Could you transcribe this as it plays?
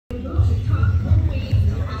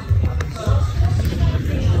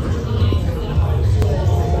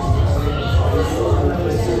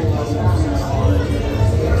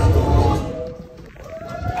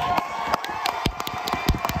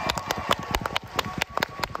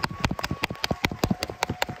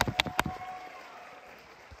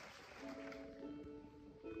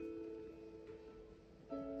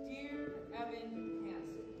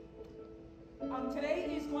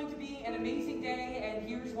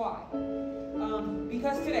why.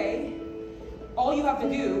 Because today, all you have to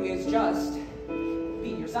do is just be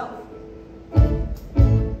yourself.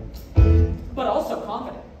 But also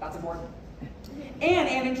confident, that's important.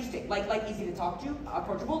 And interesting, like easy to talk to,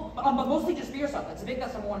 approachable, but mostly just be yourself.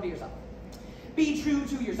 That's number one, be yourself. Be true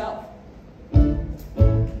to yourself.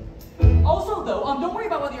 Also though, don't worry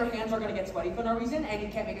about whether your hands are going to get sweaty for no reason, and you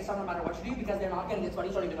can't make it stop no matter what you do, because they're not going to get sweaty,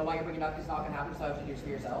 so I don't even know why you're bringing it up, because it's not going to happen, so I have to do it for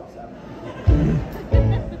yourself, so.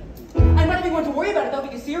 I'm not even going to worry about it though,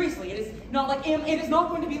 because seriously, it is not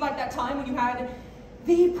going to be like that time when you had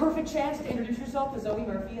the perfect chance to introduce yourself to Zoe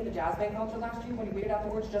Murphy at the Jazz Band concert last year when you waited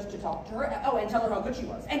afterwards just to talk to her. Oh, and tell her how good she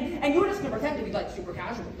was. And you were just going to pretend to be like super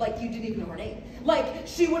casual, like you didn't even know her name. Like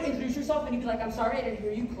she would introduce herself and you'd be like, I'm sorry, I didn't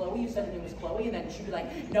hear you, Chloe. You said her name was Chloe. And then she'd be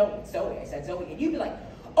like, no, it's Zoe. I said Zoe. And you'd be like,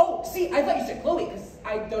 oh, see, I thought you said Chloe because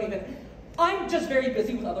I'm just very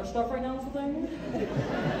busy with other stuff right now is the thing.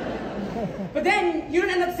 But then you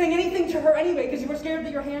didn't end up saying anything to her anyway because you were scared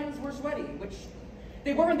that your hands were sweaty, which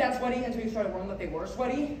they weren't that sweaty until you started worrying that they were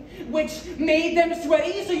sweaty, which made them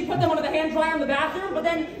sweaty, so you put them under the hand dryer in the bathroom, but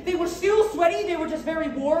then they were still sweaty, they were just very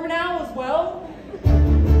warm now as well.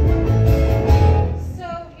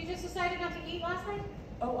 So, you just decided not to eat last night?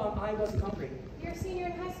 Oh, I wasn't hungry. You're a senior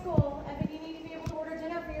in high school, Evan, you need to be able to order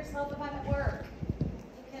dinner for yourself if I'm at work.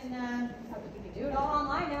 You can do it all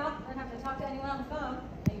online now, you don't have to talk to anyone on the phone,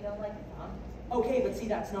 and you don't like the phone. Okay, but see,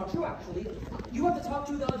 that's not true, actually. You have to talk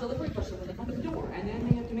to the delivery person when they come to the door, and then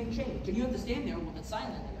they have to make change. And you have to stand there when it's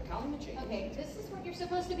silent, and they're counting the change. Okay, this is what you're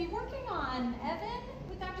supposed to be working on, Evan,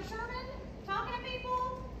 with Dr. Sherman. Talking to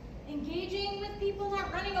people, engaging with people,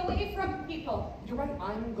 not running away from people. You're right,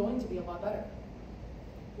 I'm going to be a lot better.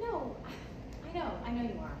 No, I know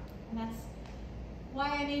you are. And that's why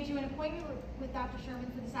I made you an appointment with Dr. Sherman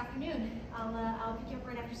for this afternoon. I'll pick you up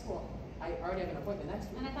right after school. I already have an appointment next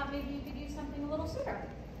week. And I thought maybe you could use something a little sooner.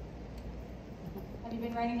 Have you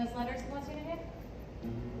been writing those letters he wants you to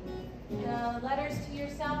do? The letters to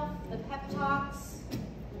yourself, the pep talks.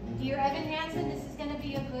 Dear Evan Hansen, this is going to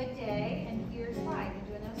be a good day, and here's why. Have you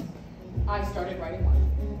been doing those? I started writing one.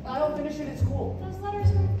 I'll finish it at school. Those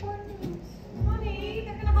letters are important. Honey,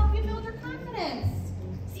 they're going to help you build your confidence.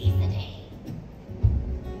 Seize the day.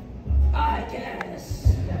 I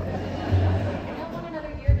guess. I don't want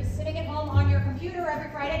another year to be sitting at home on your computer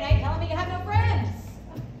every Friday night telling me you have no friends.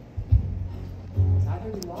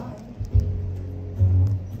 Neither do I.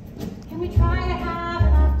 Can we try to have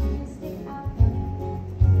an optimistic outlook?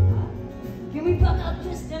 Can we buck up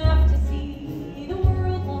just enough to see the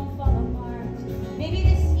world won't fall apart? Maybe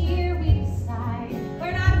this year we decide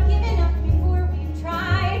we're not giving up before we've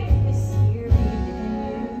tried. This year we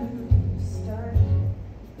can start.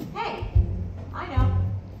 Hey, I know.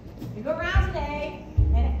 You go around today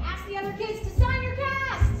and ask the other kids to sign your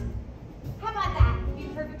cast. How about that? Be a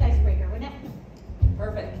perfect icebreaker, wouldn't it?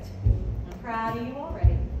 Perfect. I'm proud of you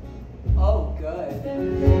already. Oh, good.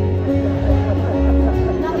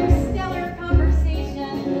 Another stellar conversation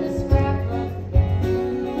in a scrapbook.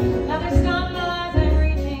 Another stop as I'm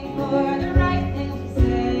reaching for the right thing to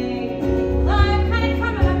say. Well, I'm kind of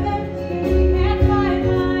coming up empty, can't find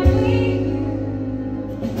my way.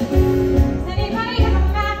 Does anybody have a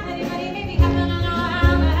map? Anybody maybe have to know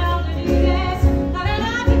how the hell to do this? Not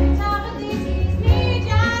enough you can tell, but these me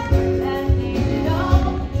just pretending to know.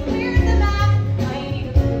 So here's the map. I need a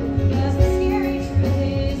clue, because the scary truth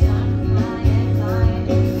is I'm flying.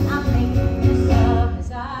 I'm making this up as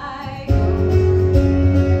I go.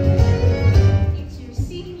 It's your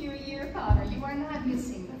senior year, Connor. You are not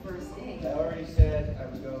missing the first day. I already said I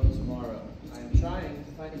would go tomorrow. I am trying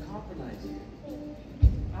to find a compromise here.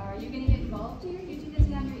 Are you going to get involved here? You're too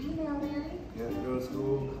busy on your email, Mary. You have to go to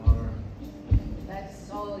school, Connor. That's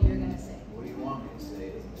all you're going to say. What do you want me to say? He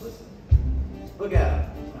doesn't listen. Look at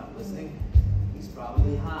him. He's not listening. He's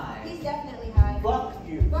probably high. He's definitely high. Fuck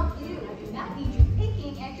you. Fuck you. I do not need you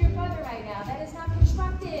picking at your brother right now. That is not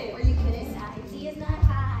constructive. Are you kidding? Besides, he is not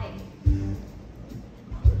high.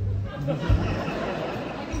 I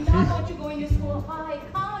do not want you going to school high.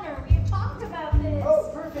 Connor, we have talked about this. Oh,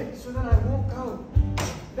 perfect. So then I won't go.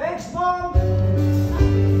 Thanks, Mom!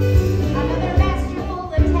 Another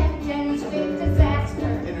masterful attempt ends with disaster.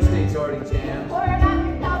 Interstate's already jammed. Pour out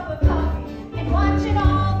your cup of coffee and watch it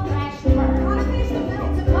all crash and burn. On a piece of film,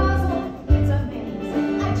 it's a puzzle. It's a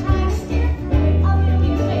maze. I try to steer through it a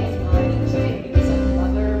million ways. Finding shades,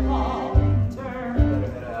 another wrong turn.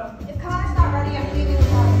 Better head out. If Connor's not ready, I'm leaving the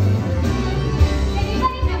party.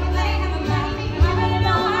 Anybody have a money? I don't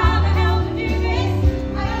know how the hell to do this.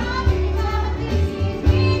 I don't know if you can have a piece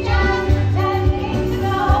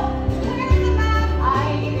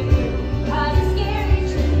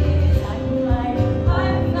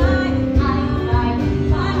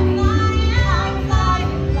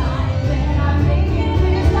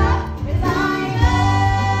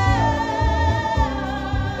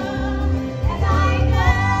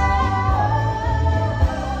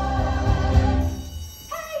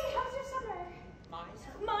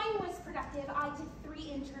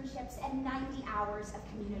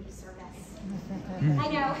community service. I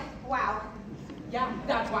know, wow. Yeah,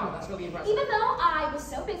 that's wow, that's really impressive. Even though I was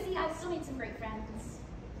so busy, I still made some great friends.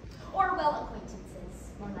 Or, well,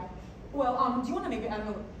 acquaintances, more like. Well, do you want to maybe, I don't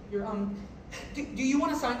know, your, do you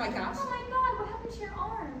want to sign my cast? Oh my god, what happened to your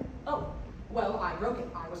arm? Oh, well, I broke it.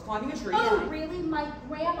 I was climbing a tree. Oh, really? My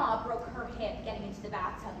grandma broke her hip getting into the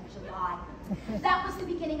bathtub in July. That was the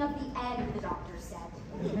beginning of the end, the doctor said.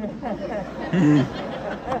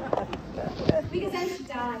 Because then she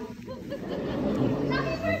died.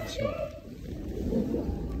 Happy birthday!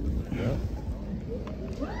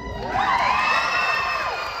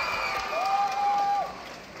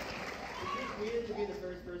 Weird to be the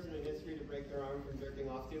first person in history to break their arm from jerking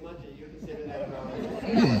off too much, and you consider that wrong.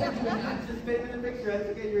 Just painting a picture. I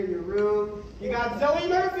think you're in your room. You got Zoe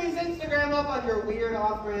Murphy's Instagram up on your weird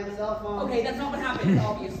off-brand cell phone. Okay, that's not what happened,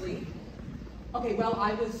 obviously. Okay, well,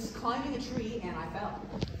 I was climbing a tree and I fell.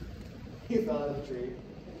 You fell out of the tree.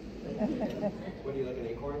 What are you, like an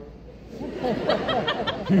acorn?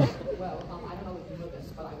 Well, I don't know if you know this,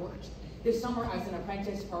 but I worked this summer as an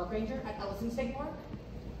apprentice park ranger at Ellison State Park.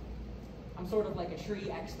 I'm sort of like a tree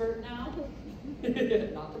expert now.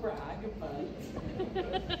 Not to brag, but...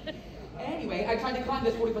 Anyway, I tried to climb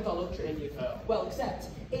this 40-foot tall oak tree. And you fell. Well, except,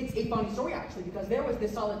 it's a funny story actually, because there was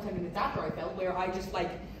this solid 10 minutes after I fell where I just like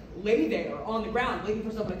lay there on the ground waiting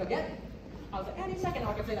for someone to come get me. I was like, any second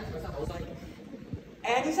now, I can say that to myself. I was like,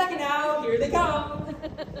 any second now, here they come.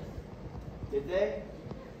 Did they?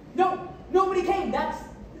 No, nobody came. That's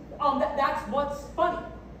what's funny.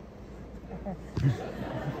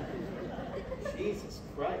 Jesus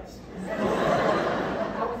Christ.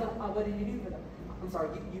 What did you do for them? I'm sorry,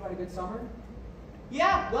 you had a good summer?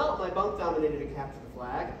 Yeah, well, my bunk dominated to capture the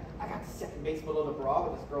flag. I got second base below the Braw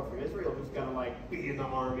with this girl from Israel who's gonna, like, be in the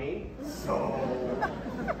army. So,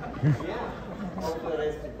 yeah. Hopefully that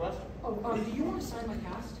answers your question. Oh, do you want to sign my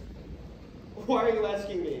cast? Why are you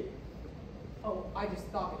asking me? Oh, I just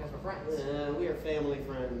thought because we're friends. We are family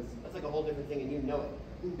friends. That's like a whole different thing, and you know it.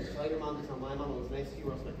 Tell your mom to tell my mom it was nice to you,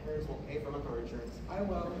 or else my parents won't pay for my car insurance. I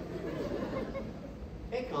will.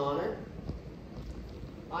 Hey, Connor.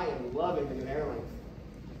 I am loving the new hair length.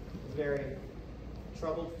 It's very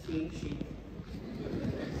troubled teen chic.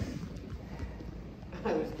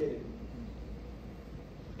 I was kidding.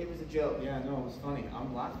 It was a joke. Yeah, no, it was funny.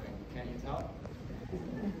 I'm laughing. Can't you tell?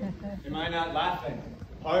 Am I not laughing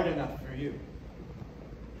hard enough for you?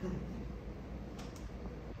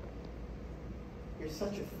 You're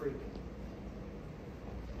such a freak.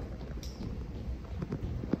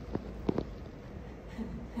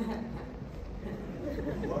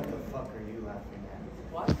 What the fuck are you laughing at?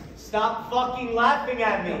 What? Stop fucking laughing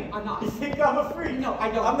at me! I'm not. You think I'm a freak? No, I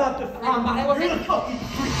don't. I'm not the freak. I wasn't. You're the fucking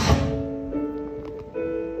freak!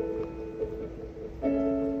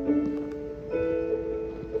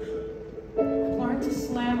 I've learned to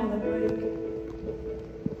slam on the brake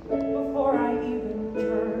before I even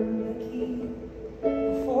turn the key,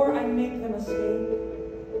 before I make the mistake,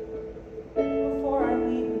 before I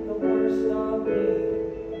lead with the worst of me.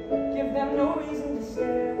 Give them no reason to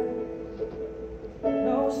stare,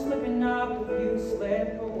 no slipping up if you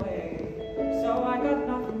slip away. So I got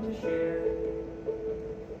nothing to share.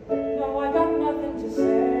 No, I got nothing to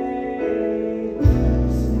say.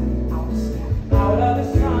 Snap out of the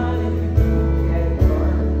sun if you get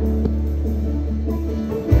burned.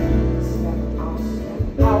 Step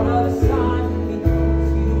out of the sun because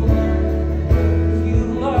you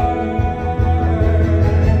learn.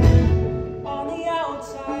 On the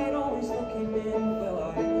outside, always looking in. Will I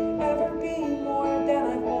ever be more than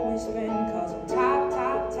I've always been? 'Cause I'm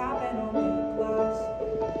tapping on the glass.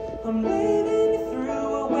 I'm living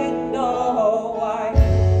through a window. I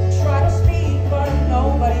try to speak, but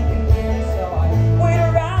nobody can hear. So I wait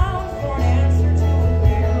around for an answer to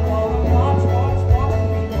appear while I watching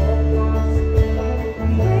people pass.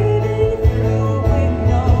 I'm living through a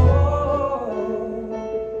window.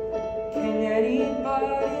 Can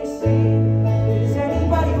anybody see? Is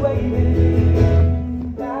anybody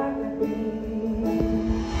waving back at me?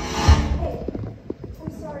 Hey,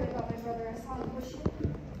 I'm sorry about my brother. I saw him push you.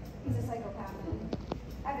 He's a psychopath.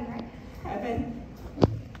 Evan, right? Evan?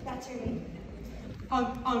 That's your name.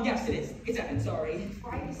 Yes, it is. It's Evan, sorry.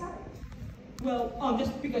 Why are you sorry? Well,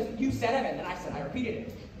 just because you said Evan, and I repeated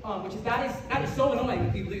it. That is so annoying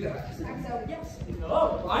when people do that. I'm so Yes.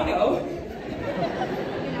 Oh, I know.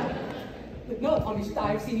 you know. But no,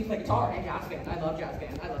 I've seen you play guitar and jazz band. I love jazz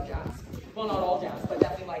band. I love jazz. Well, not all jazz, but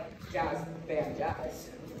definitely like jazz band jazz.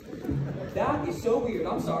 That is so weird.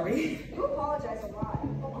 I'm sorry. You apologize a lot.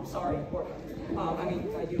 Oh, I'm sorry. Or, I mean,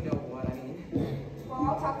 you know what I mean. Well,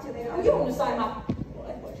 I'll talk to you later. Oh, you want to sign my...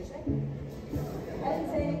 What'd you say? Evan's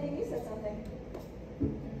say anything, you said something.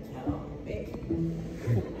 No, me.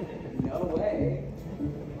 No way.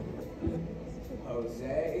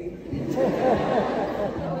 Jose.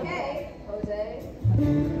 Okay, Jose.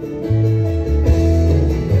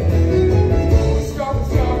 We start with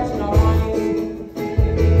stars in our eyes.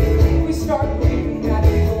 We start believing that we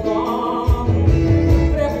belong.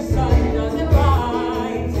 But every sun doesn't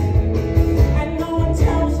rise. And no one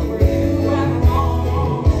tells you where you went wrong.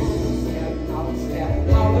 Step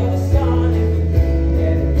out of the sun and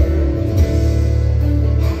get burned.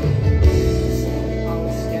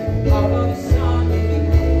 Step out of the sun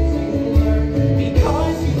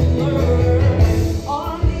because you learn.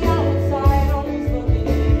 On the outside, always looking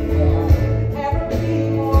in. Ever be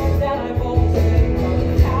more than I've always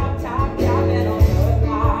been. Tap, tap, tapping on the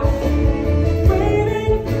glass.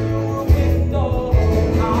 Breathing through a window.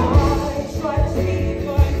 I try to speak,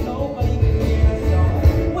 but nobody can hear. So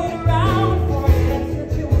wait around for an answer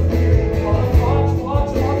to a weird one.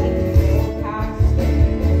 Watch it pass.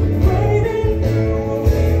 Breathing through a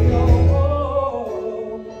window.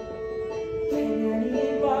 Can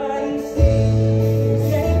anybody see? Is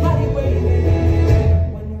anybody waving?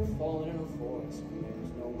 When you're falling in a forest and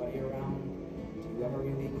there's nobody around, do you ever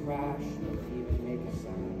really crash or even make a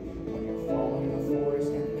sound? When you're falling in a forest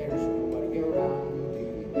and there's nobody around, do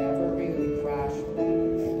you ever really crash or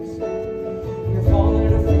even make a sound? When you're falling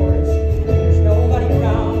in a forest and there's nobody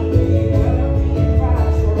around, do you ever really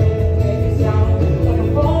crash or even make a sound? When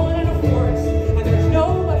you're falling in a forest and there's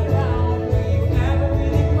nobody around, do you ever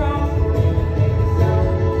really crash or even make a sound?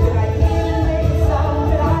 Did I even make a sound?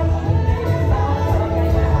 Did I even make a sound?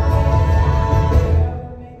 Did I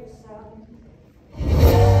ever make a sound?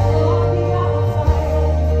 On the outside,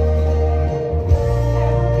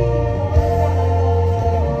 ever be more than I was.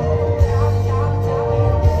 Tap, tap, tapping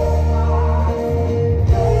on the glass.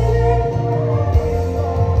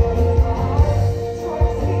 Try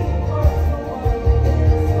to speak, but nobody hears.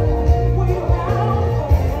 So wait around for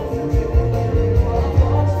an answer to a weird one.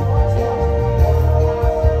 Watch it pass.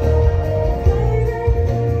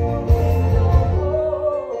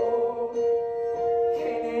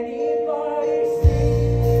 Can anybody see?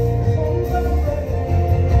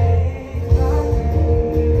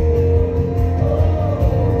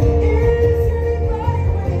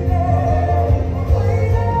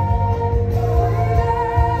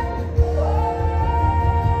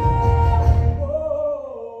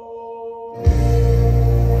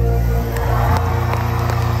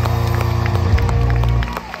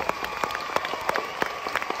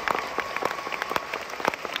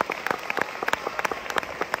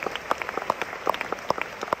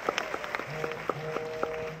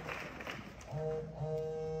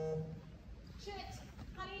 Shit,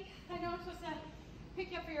 honey, I know I'm supposed to pick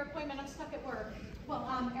you up for your appointment. I'm stuck at work. Well,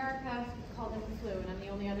 Erica called in the flu, and I'm the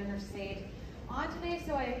only other nurse aide on today,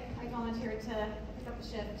 so I volunteered to pick up the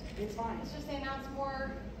shift. It's fine. It's just they announced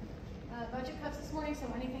more budget cuts this morning, so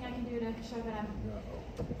anything I can do to show that I'm,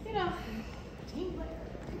 team player.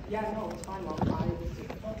 Yeah, no, it's fine, Mom.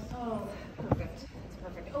 Oh, perfect. That's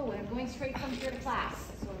perfect. Oh, and I'm going straight from here to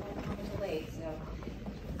class, so I won't come until late, so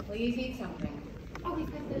please eat something. Oh,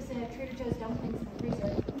 we've got those Trader Joe's dumplings in the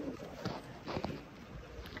freezer.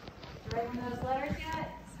 Read one of those letters yet?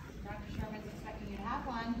 Dr. Sherman's expecting you to have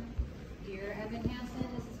one. Dear Evan Hansen,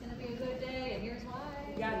 this is going to be a good day, and here's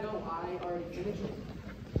why. Yeah, no, I already finished it.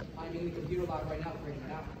 I'm in the computer lab right now, printing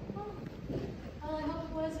it out. Oh. Well, I hope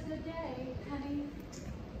it was a good day, honey.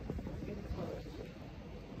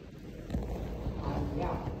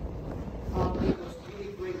 Yeah. It was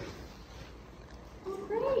really great. Oh,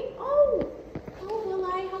 great. Oh, well,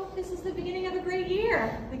 I hope this is the beginning of a great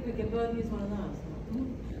year. I think we can both use one of those.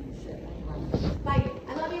 Shit. Bye.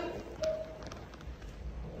 I love you.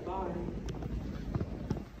 Bye.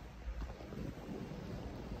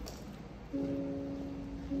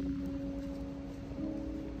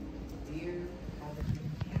 Dear Evan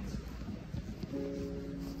Hansen,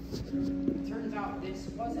 it turns out this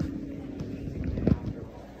wasn't an amazing day after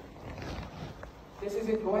all. This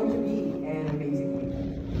isn't going to be an amazing week.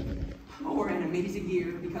 Or an amazing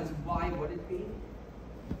year, because why would it be?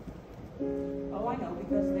 Oh, I know,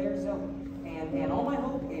 because there's Zoe. And all my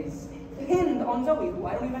hope is pinned on Zoe, who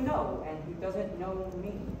I don't even know, and who doesn't know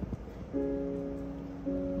me.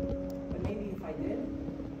 But maybe if I did,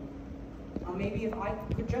 maybe if I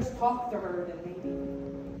could just talk to her, then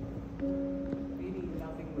maybe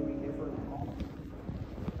nothing would be different at all.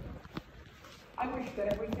 I wish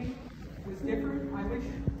that everything was different. I wish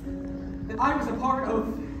that I was a part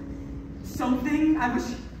of something. I wish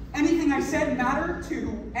anything I said mattered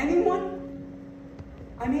to anyone.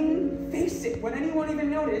 I mean, face it, would anyone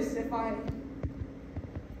even notice if I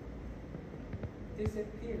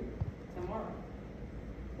disappear tomorrow.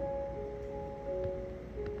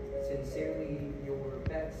 Sincerely, your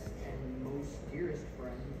best and most dearest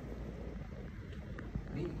friend,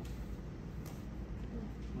 Mead.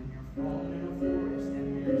 When you're falling in a forest and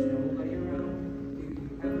there's nobody around, do you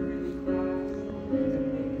ever really cry or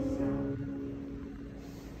make a sound?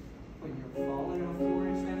 When you're falling in a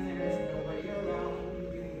forest and there's nobody around,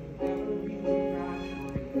 do you ever really cry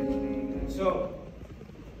or even make a sound? So,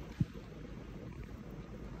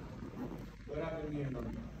 what happened to me and Mom?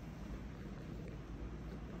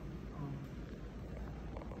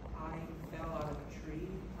 I fell out of a tree,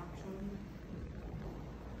 actually.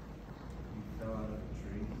 You fell out of a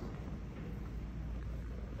tree?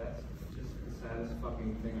 That's just the saddest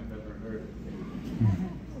fucking thing I've ever heard.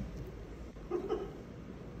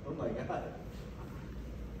 Oh my god.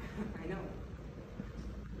 I know.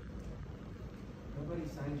 Nobody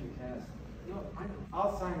signed your cast. No, I know.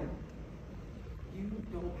 I'll sign it. You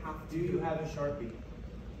don't have to. Do you have a Sharpie?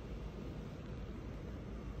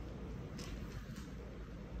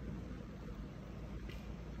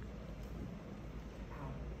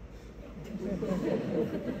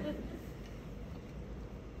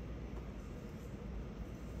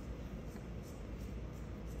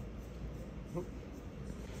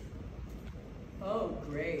 Oh,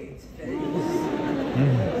 great. Thanks.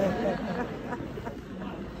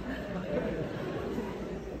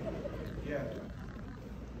 Yeah.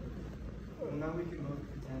 Well, now we can both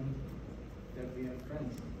pretend that we have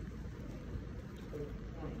friends.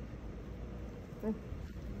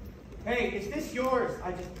 Hey, is this yours?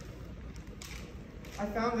 I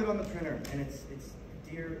found it on the printer, and it's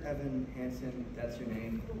Dear Evan Hansen. That's your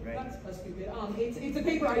name, right? That's stupid. It's a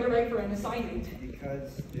paper I had to write for an assignment.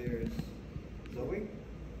 Because there's Zoe.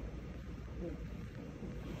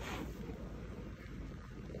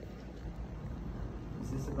 Is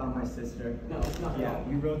this about my sister? No, it's not. Yeah,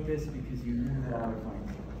 you wrote this because you knew that I would find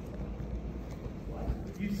it. What?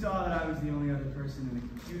 You saw that I was the only other person in the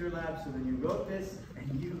computer lab, so then you wrote this,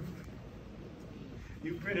 and you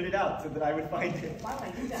printed it out so that I would find it. Why would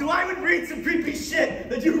I do that? So I would read some creepy shit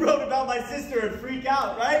that you wrote about my sister and freak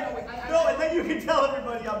out, right? No, wait, and then you can tell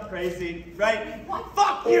everybody I'm crazy, right? What?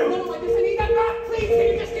 Fuck you! No, like this, I need that back! Please,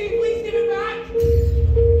 can you please give it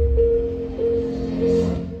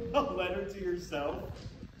back? A letter to yourself?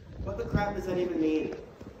 What the crap does that even mean? Is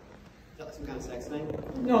that like some kind of sex thing?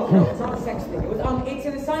 No, it's not a sex thing. It's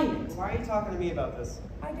an assignment. Why are you talking to me about this?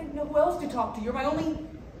 I didn't know who else to talk to. You're my only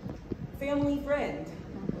family friend.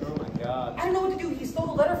 Oh my god. I don't know what to do. He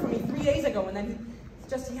stole a letter from me 3 days ago, and then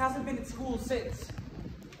he hasn't been at school since.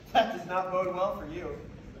 That does not bode well for you.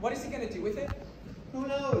 What is he gonna do with it? Who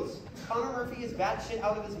knows? Connor Murphy is batshit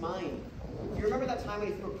out of his mind. Do you remember that time when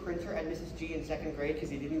he threw a printer at Mrs. G in 2nd grade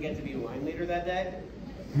because he didn't get to be line leader that day?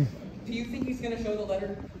 Do you think he's gonna show the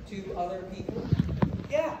letter to other people?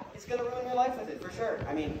 Yeah, he's gonna ruin your life with it, for sure.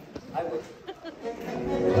 I mean, I would.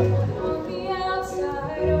 On the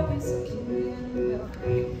outside, always looking in,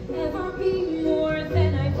 never be more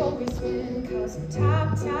than I've always been. Cause I'm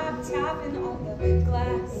tapping on the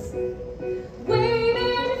glass,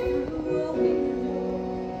 waving through a window.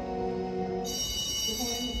 Good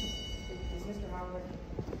morning. Is Mr. Howard?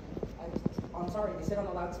 I'm sorry, they said on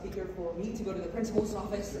the loudspeaker for me to go to the principal's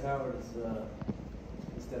office. Mr. Howard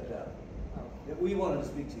he stepped out. Yeah, we wanted to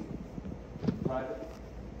speak to you. Private.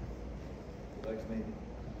 Would you like to meet me?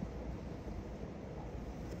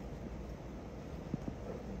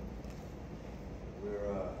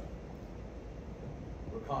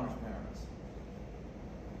 We're Connor's parents.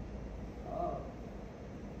 Oh.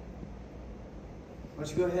 Why don't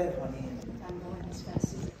you go ahead, honey? I'm going as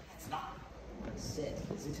fast as I can. It's not said,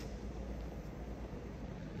 is it?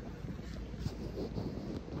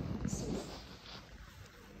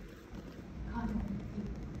 Connor,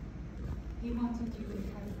 he wanted you in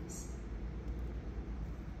kindness.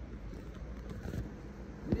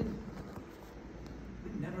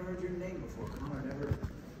 We'd never heard your name before, Connor, never.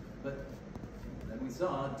 But then we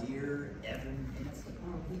saw Dear Evan Hansen.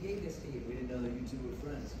 Oh, he gave this to you. We didn't know that you two were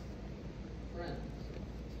friends. Friend.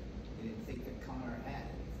 We didn't think that Connor had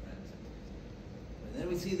any friends. And then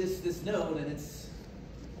we see this note, and this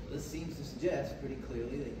seems to suggest pretty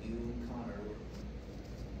clearly that you and Connor were,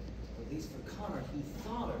 at least for Connor, he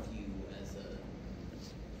thought of you as a,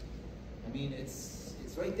 I mean, it's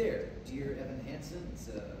right there. Dear Evan Hansen, it's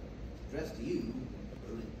addressed to you,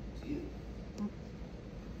 really, to you.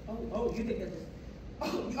 Oh, you think that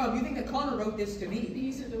you think that Connor wrote this to me?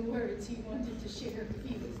 These are the words he wanted to share with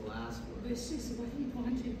you. His last word. This is what he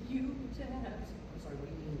wanted you to have. I'm sorry, what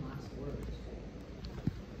do you mean last words?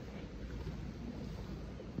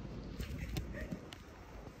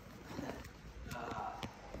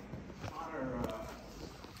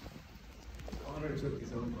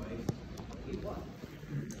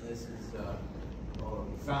 this is all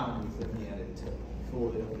we found was that he had it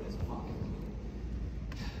folded up in his pocket.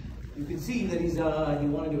 You can see that he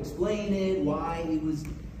wanted to explain it, why he was.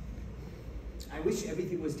 I wish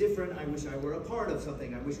everything was different. I wish I were a part of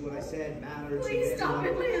something. I wish what I said mattered. Please stop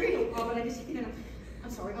it, Larry. Oh, but I just,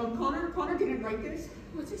 I'm sorry. Connor didn't write this.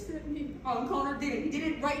 What does that mean? Connor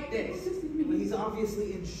didn't write this. What does this mean? But he's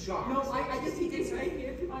obviously in shock. No, he did right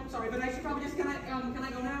here. I'm sorry, but I should probably just, can I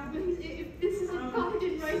go now? If this isn't Connor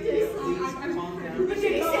didn't write this. Please calm down. Did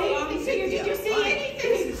you say anything? Did you say anything?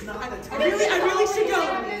 This is not the time. I really should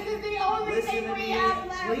go. This is the only thing we have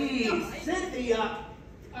left. Please, Cynthia.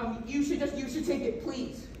 You should take it,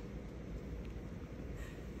 please.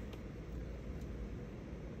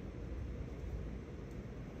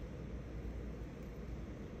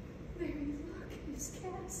 Larry, look, his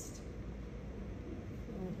cast.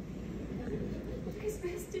 His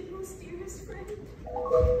best and most dearest friend.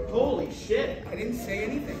 Holy shit. I didn't say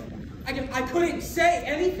anything. I couldn't say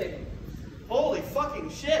anything. Holy fucking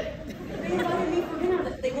shit. They invited me for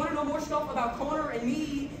dinner. They want to know more stuff about Connor and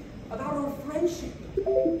me, about our friendship.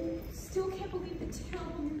 Still can't believe the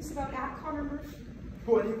terrible news about Connor Murphy.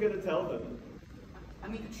 What are you gonna tell them? I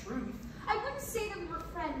mean, the truth. I wouldn't say that we were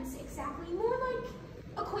friends exactly, more like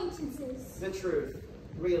acquaintances. The truth.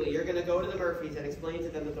 Really, you're gonna go to the Murphys and explain to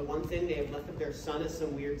them that the one thing they have left of their son is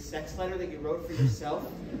some weird sex letter that you wrote for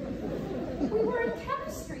yourself? We were in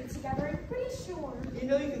chemistry together, I'm pretty sure. You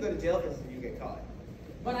know you could go to jail for this if you get caught.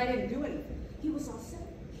 But I didn't do anything. He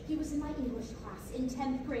was in my English class in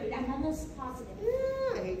 10th grade. I'm almost positive.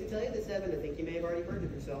 I hate to tell you this, Evan. I think you may have already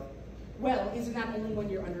perjured yourself. Well, isn't that only when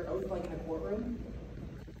you're under oath, like in a courtroom?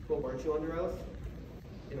 Well, weren't you under oath?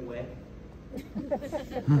 In a way.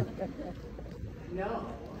 No.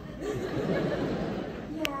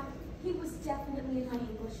 Yeah, he was definitely in my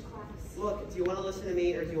English class. Look, do you want to listen to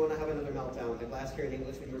me or do you want to have another meltdown like last year in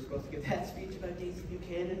English when you were supposed to give that speech about Daisy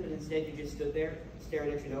Buchanan, but instead you just stood there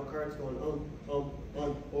staring at your note cards going over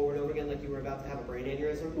and over again like you were about to have a brain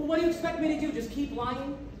aneurysm? Well, what do you expect me to do? Just keep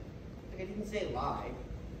lying? Like I didn't say lie.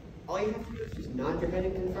 All you have to do is just nod your head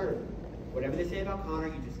and confirm. Whatever they say about Connor,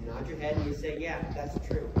 you just nod your head and you say, yeah, that's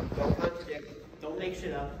true. Don't contradict. Don't make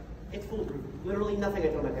shit up. It's foolproof. Literally nothing I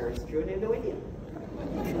told my parents is true and they have no idea.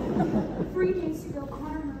 3 days ago,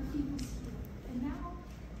 Connor Murphy was here, and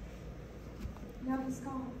now he's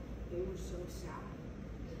gone. They were so sad.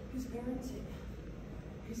 His parents,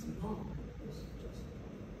 his mom was just...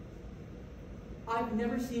 I've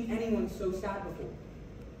never seen anyone so sad before.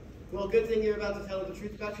 Well, good thing you're about to tell her the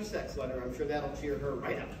truth about your sex letter. I'm sure that'll cheer her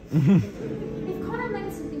right up. If Connor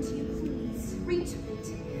meant something to you, please retweet.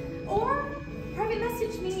 Or private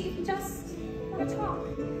message me if you just want to talk.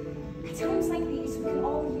 At times like these, we could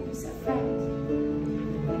all use a friend.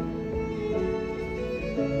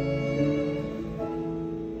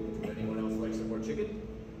 Anyone else like some more chicken?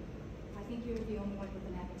 I think you're the only one with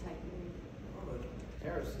an appetite. Oh, but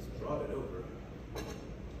Harris has brought it over.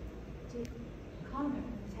 Did Connor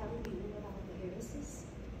tell you about the Harrises?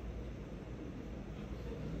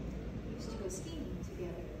 We used to go skiing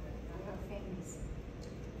together. Our families.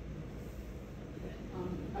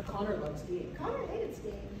 Connor loved skiing. Connor hated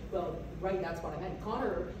skiing. Well, right, that's what I meant.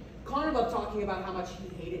 Connor loved talking about how much he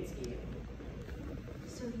hated skiing.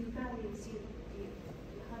 So you guys, you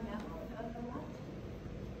hung out a lot?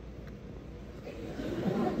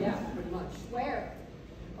 Yeah, pretty much. Where?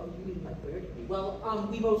 Oh, you mean like where did we? Well,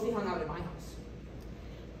 we mostly hung out at my house.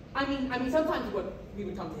 I mean, sometimes we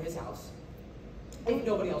would come to his house if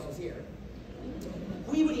nobody else was here.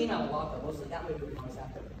 We would email a lot though, mostly that way we would always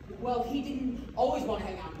have to. Well, he didn't always want to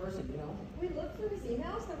hang out in person, you know. We looked through his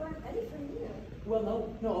emails, there weren't any from you. Well,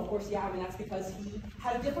 no, of course, yeah, I mean, that's because he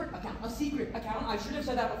had a different account, a secret account. I should have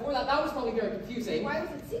said that before. That was probably very confusing. Why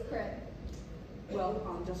was it secret? Well,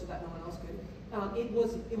 just so that no one else could.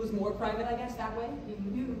 It was more private, I guess, that way. You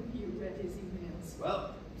knew you read his emails.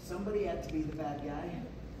 Well, somebody had to be the bad guy.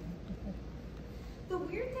 The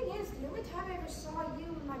weird thing is, the only time I ever saw you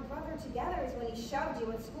and my brother together is when he shoved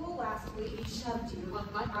you at school last week. He shoved you.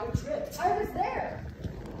 I tripped. I was there.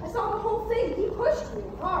 I saw the whole thing. He pushed me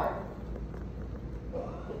hard.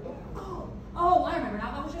 Oh, I remember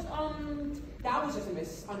now. That was just a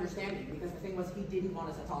misunderstanding because the thing was he didn't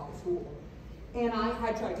want us to talk at school. And I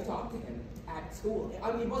had tried to talk to him at school.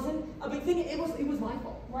 I mean, it wasn't a big thing. It was my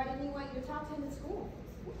fault. Why didn't you want you to talk to him at school?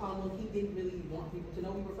 Well, he didn't really want people to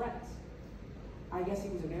know we were friends. I guess he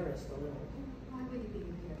was embarrassed a little. Why would he be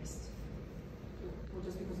embarrassed? Well,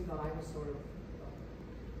 just because he thought I was sort of,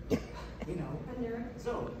 you know. A nerd?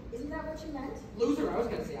 So. Isn't that what you meant? Loser, I was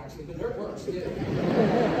going to say, actually, but nerd works. That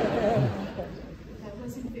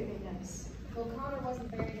wasn't very nice. Well, Connor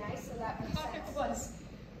wasn't very nice, so that makes sense. It was.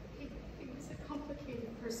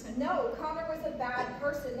 person. No, Connor was a bad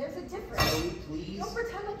person. There's a difference. Zoe, please. Don't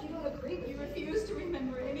pretend like you don't agree with You me. refuse to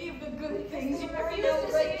remember any of the good things. there You are refuse no to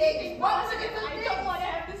good say things. anything What were the positive. good I things? don't want to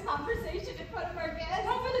have this conversation in front of our guests.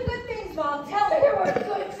 What were the good things, Mom? Tell me there were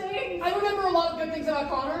good things. I remember a lot of good things about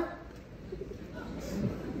Connor.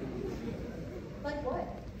 Like what?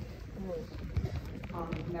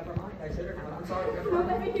 Never mind. I should have known. I'm sorry. Never Well,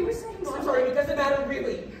 mind. maybe you were saying No, I'm something. sorry. It doesn't matter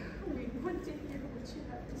really. We want to hear what you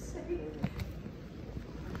have to say.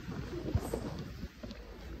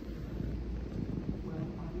 Well,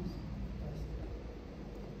 honest,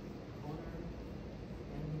 Connor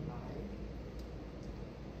and I,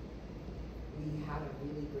 we had a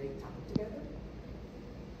really great time together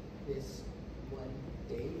this one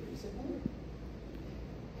day recently.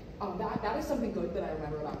 That is something good that I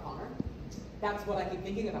remember about Connor. That's what I keep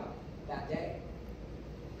thinking about. That day.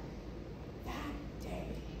 That day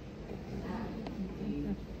at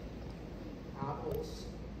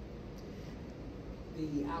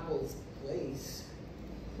the Apples place.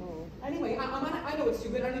 Anyway, I know it's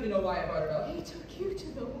stupid. I don't even know why I brought it up. He took you to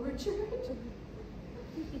the orchard.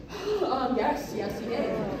 Yes, he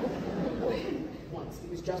did. Once. It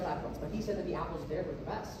was just that once. But he said that the apples there were the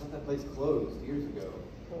best. But that place closed years ago.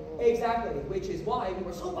 Exactly. Which is why we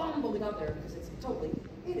were so bummed when we got there, because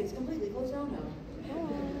it is completely closed down now.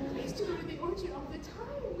 I used to go to the orchard all the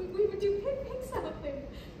time. We would do picnics out there.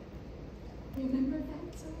 Remember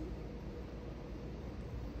that, Zoe?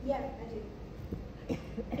 Yeah, I do.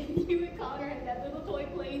 And you and Connor had that little toy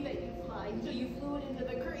plane that you fly until you flew it into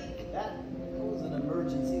the creek. That was an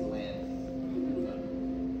emergency land.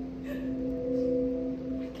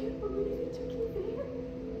 I can't believe he took you there.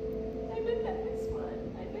 I bet that was fun.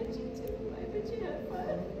 I bet you too. I bet you had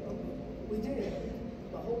fun. We did.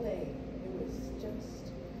 The whole day. It was just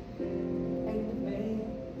end of May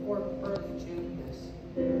or early June. This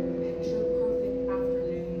picture perfect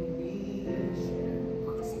afternoon we shared.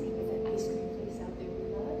 Pugsley was that ice cream place out there we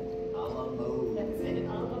loved. A la mode. That's it,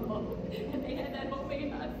 Alamo. And they had that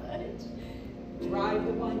homemade hot fudge.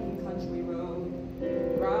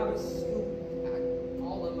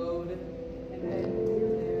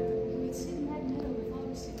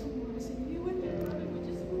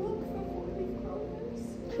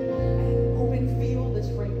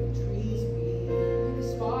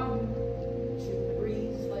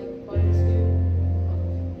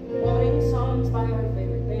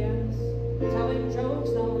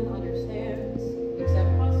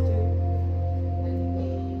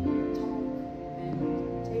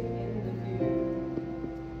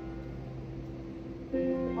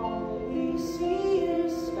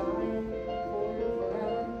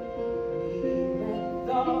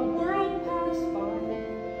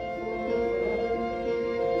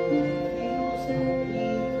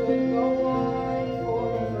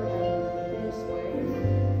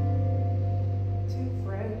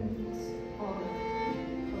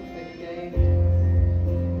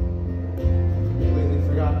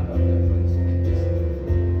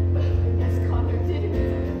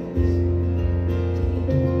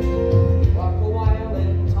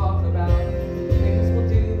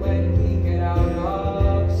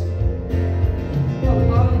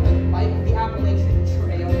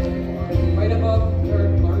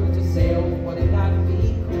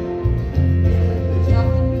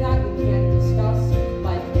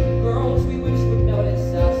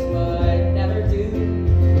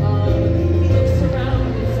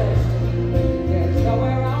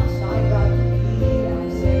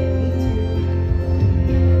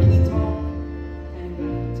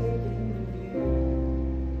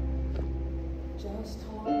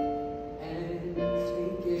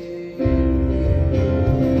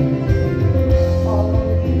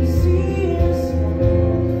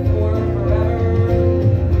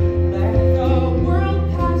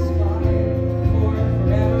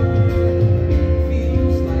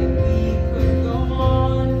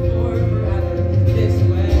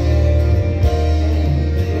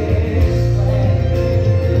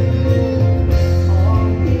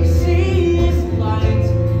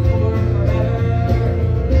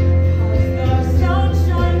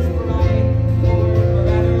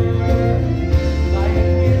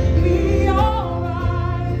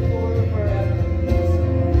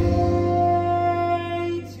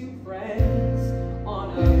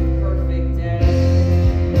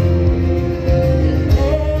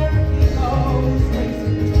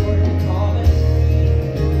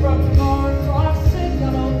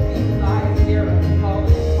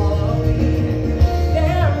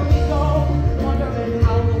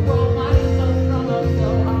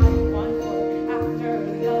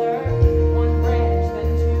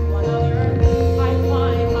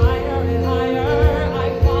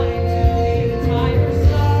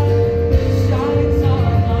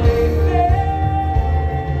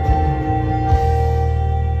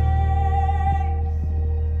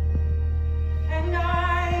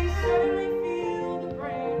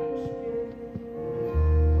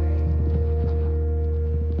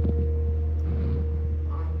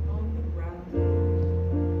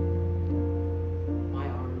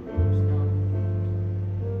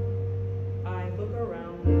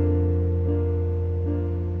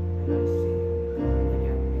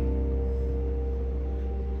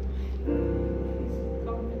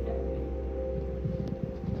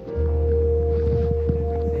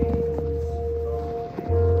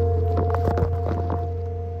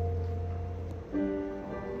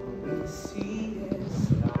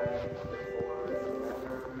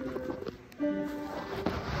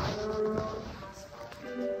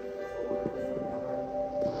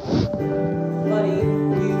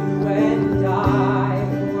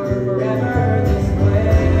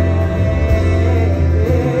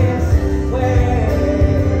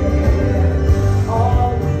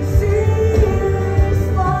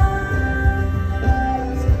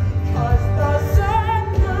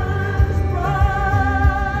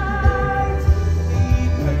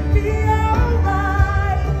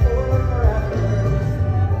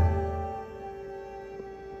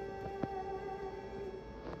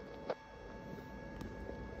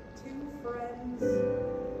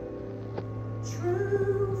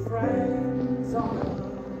 True friends on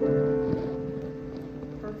a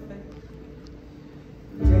perfect day.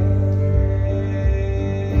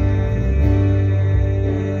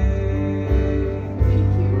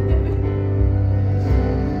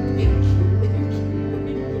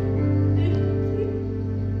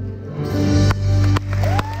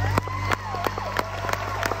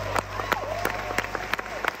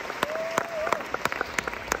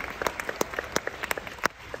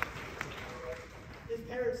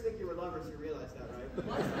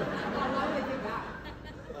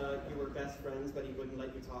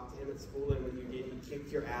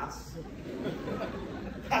 Your ass.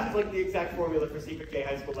 That's like the exact formula for secret gay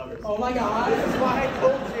high school lovers. Oh my god. This is why I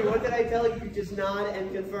told you. What did I tell you? Just nod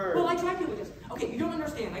and confirm. Well, I tried to just, okay, you don't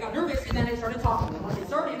understand. I got nervous and then I started talking. And once it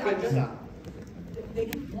started, I just, they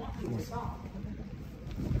didn't want me to stop.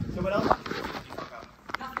 So what else?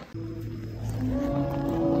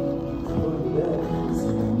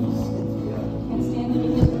 Can't stand in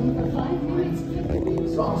this room for 5 minutes.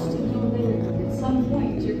 Exhausted. At some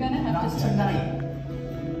point, you're gonna have Not to start. tonight.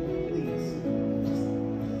 Please.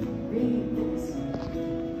 Read this.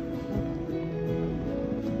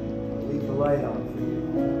 I'll leave the light on for you.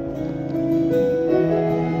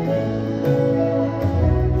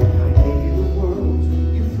 I gave you the world,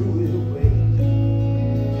 you threw it away,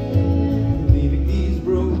 leaving these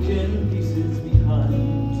broken pieces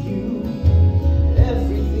behind you.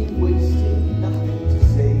 Everything wasted, nothing to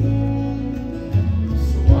say,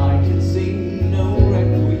 so I can sing no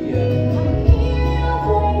requiem. I hear your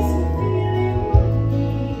voice and feeling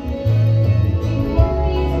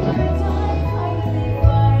these words I finally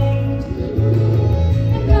find you.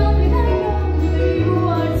 And now that I know that you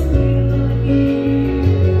are still here,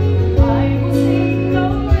 I will sing no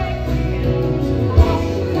requiem. Why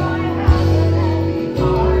should I have a heavy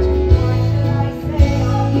heart? Why should I say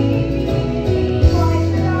I'll be me? Why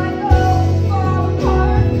should I go fall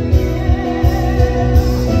apart for you?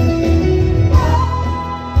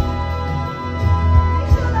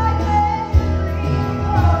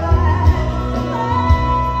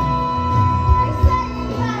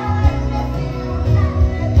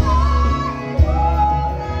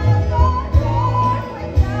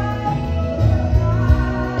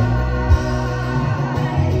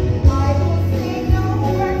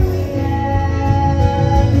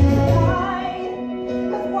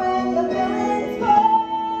 When the villains fall,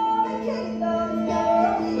 the kingdoms go.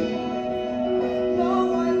 No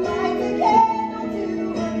one lights a candle to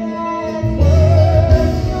a man's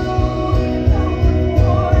worth. No one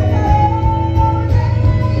warns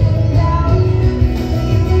anything down to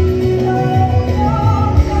me. No,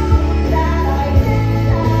 tell me that I didn't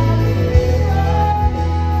have it right.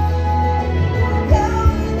 Don't tell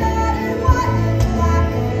me that it wasn't black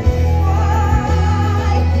and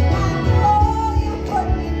white. After all you put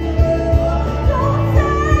me through, don't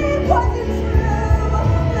say it wasn't true.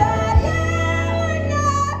 That you were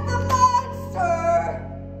not the monster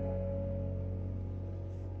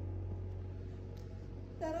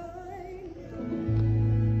that I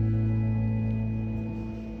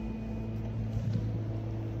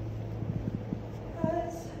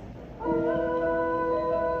Cause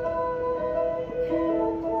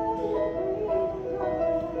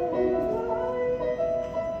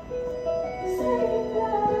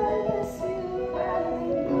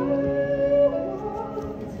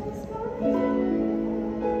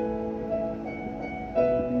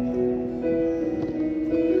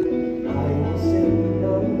I will sing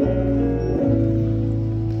no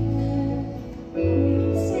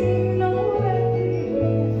sing no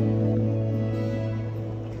requiem.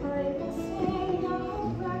 I will sing no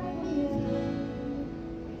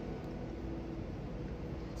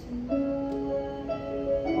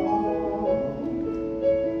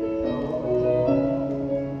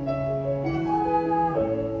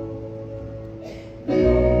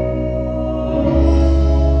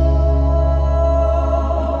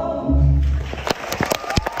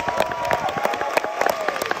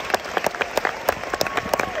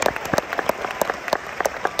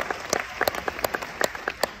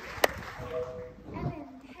Evan,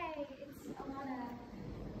 hey, it's Alana.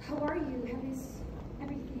 How are you? How is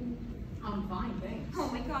everything? I'm fine, thanks. Oh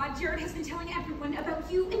my god, Jared has been telling everyone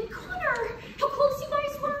about you and Connor! How close you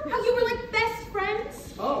guys were! How you were like best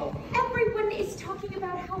friends! Oh, Everyone is talking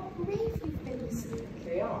about how brave you've been this week.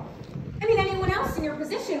 they are. I mean, anyone else in your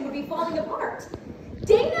position would be falling apart.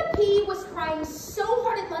 Dana P. was crying so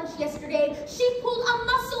hard at lunch yesterday, she pulled a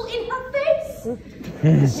muscle in her face.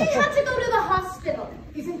 She had to go to the hospital.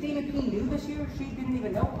 Isn't Dana P new this year? She didn't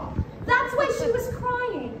even know Pop. That's why she was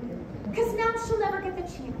crying. Because now she'll never get the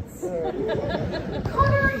chance.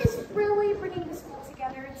 Connor is really bringing the school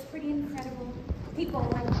together. It's pretty incredible. People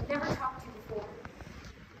I've never talked to before.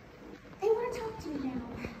 They want to talk to me now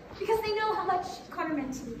because they know how much Connor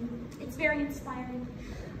meant to me. It's very inspiring.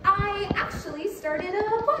 I actually started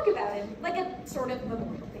a blog about him, like a sort of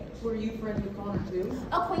memorial page. Were you friends with Connor too?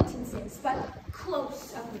 Acquaintances, but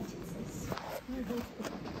close acquaintances.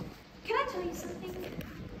 Can I tell you something?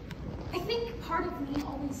 I think part of me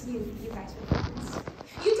always knew you guys were friends.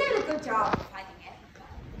 You did a good job of hiding it.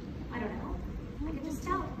 I don't know. I could just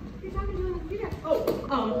tell. You're talking to a computer.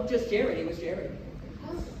 Oh, just Jared. It was Jared.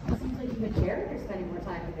 Oh, seems like you and Jared are spending more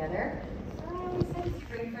time together. Oh, he said he's a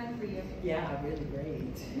great friend for you. Yeah, really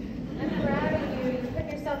great. I'm proud of you. You put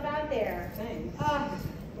yourself out there. Thanks.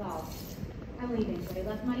 Well, I'm leaving, so I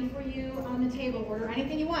left money for you on the table. Order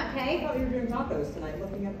anything you want, I okay? thought you were doing tacos tonight,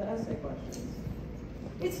 looking at the essay questions.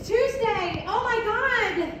 It's Tuesday! Oh my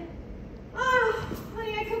god! Oh,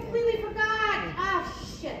 honey, I completely forgot! Ah,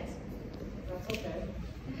 shit. That's okay.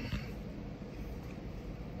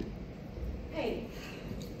 Hey,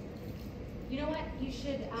 you know what? You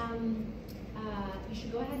should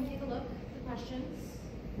go ahead and take a look at the questions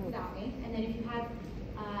without me, and then if you have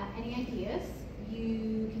any ideas,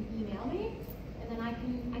 you can email me, and then I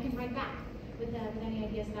can write back with any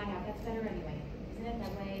ideas that I have. That's better anyway, isn't it?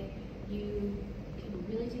 That way you can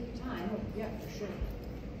really take your time. Oh, yeah, for sure.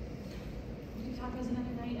 We do tacos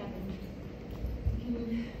another night, Evan. You can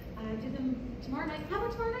do them tomorrow night. How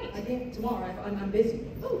about tomorrow night? I can't tomorrow. I'm busy.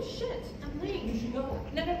 Oh shit! I'm late. You should go.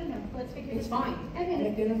 No. Let's figure this It's out. fine. I Evan.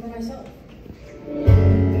 make dinner for myself.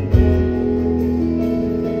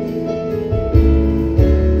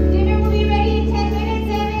 Dinner will be ready in 10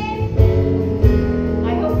 minutes, Evan.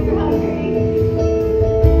 I hope you're hungry.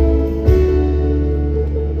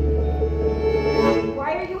 Why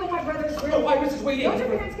are you in my brother's room? Oh, I was just waiting. Don't your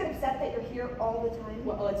parents get upset that you're here all the time?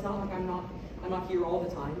 Well, it's not like I'm not here all the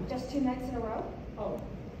time. Just 2 nights in a row? Oh,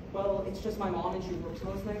 well, it's just my mom and she works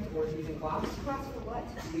most nights, or she's in class. Class for what?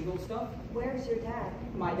 Legal stuff. Where's your dad?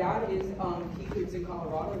 My dad is, he lives in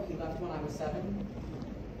Colorado. He left when I was 7.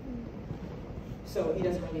 So he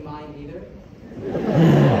doesn't really mind either.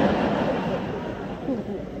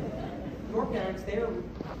 Your parents,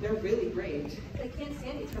 they're really great. They can't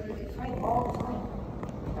stand each other. They fight all the time.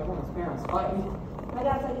 Everyone's parents fight. My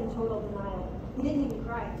dad's like in total denial. He didn't even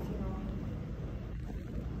cry at the funeral.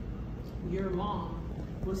 Your mom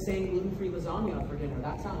was saying gluten-free lasagna for dinner.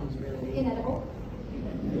 That sounds really... Inedible.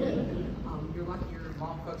 You're lucky your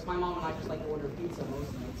mom cooks. My mom and I just like to order pizza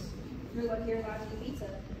most nights. You're lucky you're allowed to eat pizza.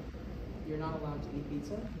 You're not allowed to eat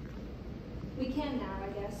pizza? We can now, I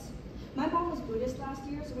guess. My mom was Buddhist last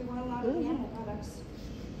year, so we weren't allowed to eat animal products.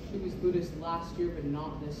 She was Buddhist last year, but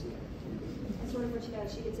not this year. That's sort of what she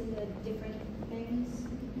does. She gets into different things.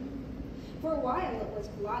 For a while, it was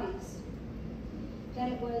Pilates.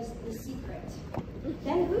 Then it was The Secret.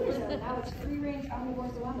 Then Buddhism. Now it's free-range omnivore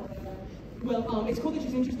dilemma. Well, it's cool that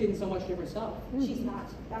she's interested in so much different stuff. She's not.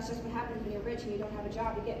 That's just what happens when you're rich and you don't have a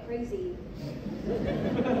job. You get crazy.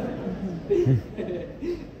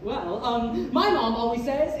 Well, my mom always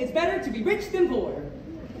says it's better to be rich than poor.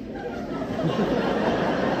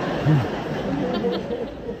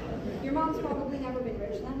 Your mom's probably never been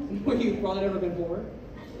rich then. Well, you've probably never been poor.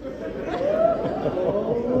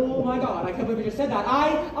 Oh my God, I can't believe you just said that.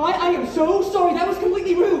 I am so sorry. That was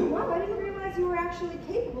completely rude. Wow, I didn't realize you were actually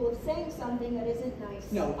capable of saying something that isn't nice.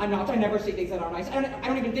 No, I'm not. I never say things that aren't nice. I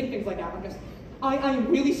don't even think things like that. I am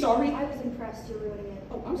really sorry. I was impressed. You're ruining it.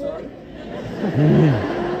 Oh, I'm sorry.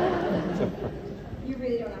 You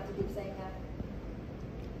really don't have to keep saying that.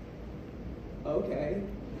 Okay.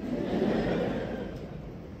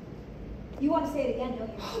 You want to say it again, don't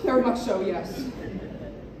you? Very much so, yes.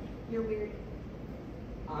 You're weird.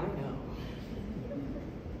 I know.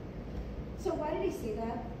 So why did he say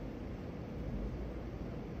that?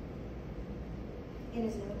 In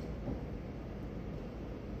his note.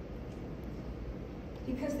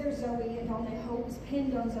 Because there's Zoe and all my hopes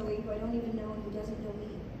pinned on Zoe, who I don't even know and who doesn't know me.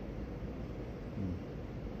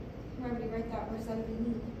 Why would he write that? What does that even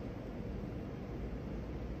mean?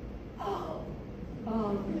 Oh.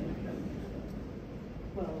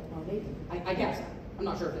 Well, maybe. I guess. I'm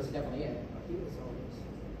not sure if this is definitely it, but he was always...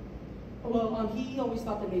 Well, he always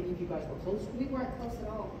thought that maybe if you guys were closer. We weren't close at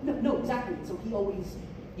all. No, exactly. So he always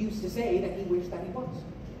used to say that he wished that he was.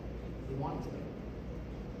 He wanted to be.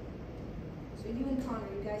 So you and Connor,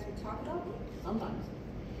 you guys would talk about me? Sometimes.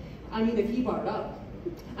 I mean, if he brought it up.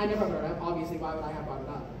 I never brought it up. Obviously, why would I have brought it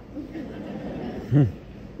up?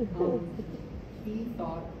 He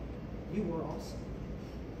thought you were awesome.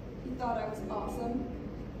 He thought I was awesome.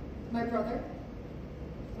 My brother?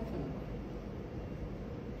 Definitely.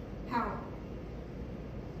 How?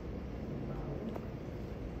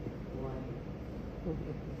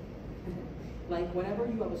 Like whenever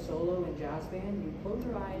you have a solo in jazz band, you close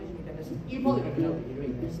your eyes and you get this, you probably don't know that you're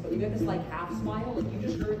doing this, but you get this like half smile, like you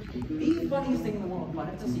just heard the funniest thing in the world, but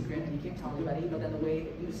it's a secret and you can't tell anybody, but then the way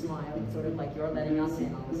you smile, it's sort of like you're letting us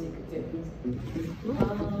in on the secret too.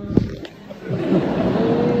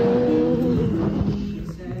 He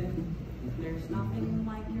said, there's nothing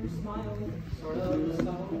like your smile, sort of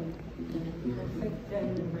so perfect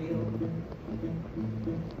and real.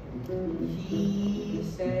 He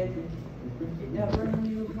said, you never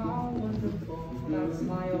knew how wonderful that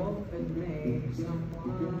smile could make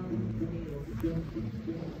someone feel.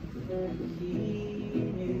 He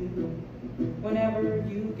knew whenever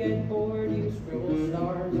you get bored, you scribble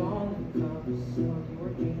stars on the cuffs of your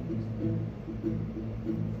jeans.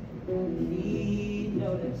 He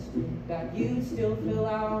noticed that you still fill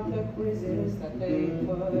out the quizzes that they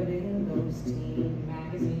put in those teen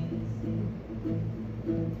magazines.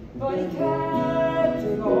 But he kept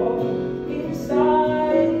it all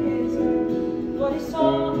inside his head. What he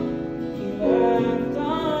saw, he left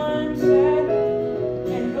unsaid.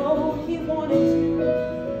 And though he wanted to,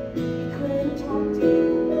 he couldn't talk to you.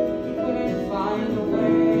 He couldn't find a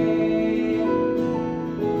way.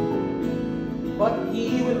 But he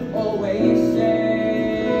would always say,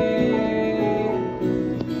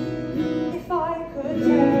 if I could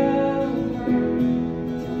tell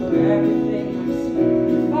her everything I see.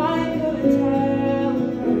 If I could tell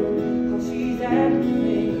her how she's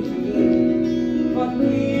everything to me, but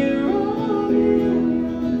we're all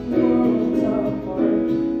worlds apart.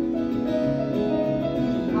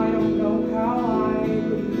 I don't know how I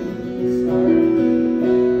would even start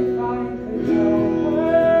if I could tell her.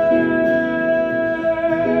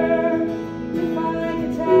 If I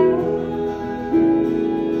could tell her.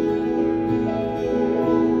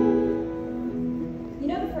 You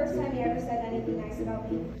know the first time he ever said anything nice about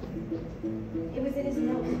me? It was in his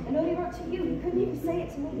note. A note he wrote to you. He couldn't even say it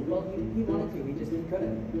to me. Well, he wanted to, he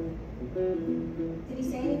couldn't. Did he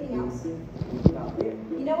say anything else? About you.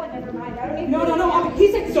 You know what? Never mind. I don't even No,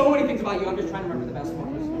 he said so many things about you. I'm just trying to remember the best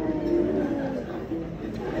ones.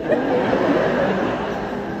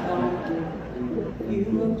 You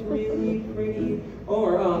looked really pretty,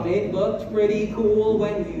 or it looked pretty cool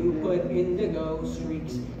when you put indigo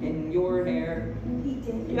streaks in your hair. He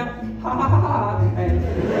did. You know, ha ha ha ha. And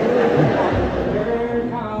learn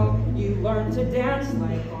how you learned to dance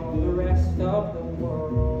like all the rest of the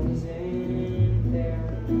world isn't there.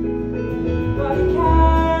 But he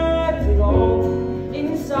kept it all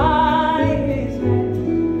inside his head.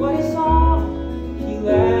 What he saw, he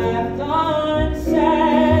left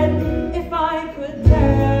unsaid. If I could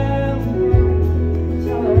tell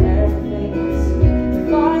her everything I see. If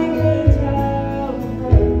I could tell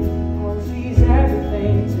her how she's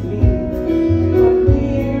everything to me. But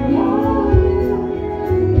we're all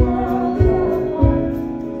worlds apart.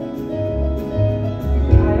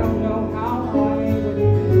 I don't know how I would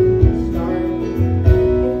even start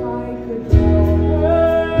if I could tell her.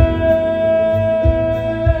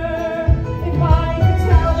 If I could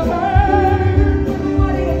tell her,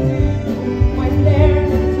 what do you do when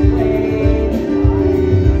there's this way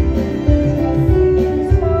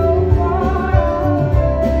so far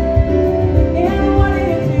away? And what do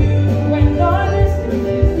you do when the distance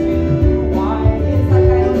is too wide? It's like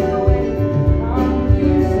I don't know it. How do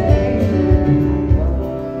you say I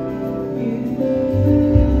love you?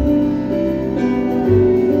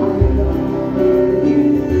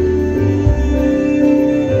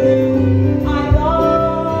 I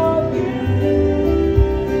love you. I love you.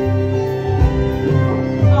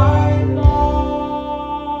 I love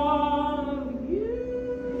you.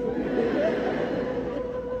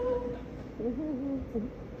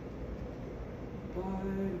 But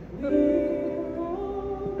we're all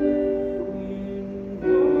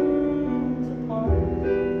worlds apart.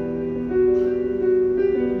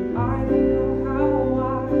 I don't know how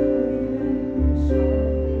I would even start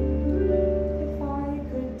if I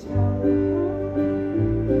could tell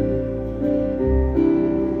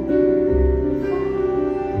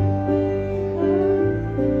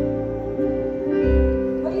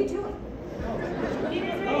What are you doing?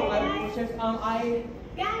 I was just,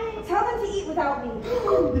 Guys, tell them to eat without me.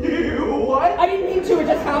 What? I didn't mean to, it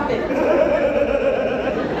just happened.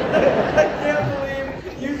 I can't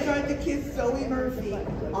believe you tried to kiss Zoe Murphy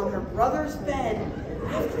on her brother's bed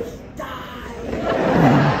after he died.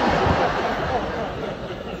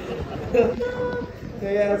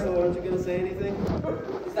 Hey, asshole, aren't you going to say anything?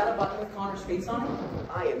 Is that a button with Connor's face on it?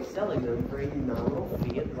 I am selling them for a nominal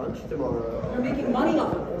fee at lunch tomorrow. You're making money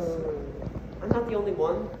off of this. I'm not the only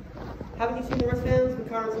one. Haven't you seen the wristbands with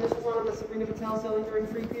Connor's initials on them that Sabrina Patel selling during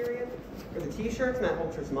free period? Or the t-shirts Matt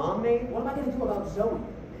Holter's mom made? What am I going to do about Zoe?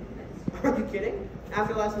 Are you kidding?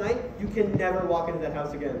 After last night, you can never walk into that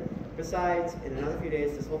house again. Besides, in another few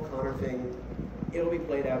days, this whole Connor thing, it'll be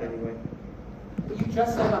played out anyway. But you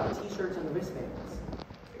just said about the t-shirts and the wristbands.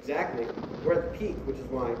 Exactly. We're at the peak, which is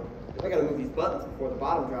why I gotta move these buttons before the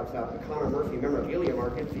bottom drops out of the Connor Murphy memorabilia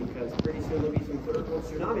market, because pretty soon there'll be some third-world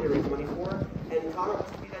tsunami to raise money for, and Connor will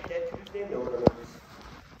be that dead Tuesday no one remembers.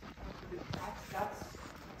 That's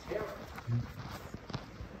terrible.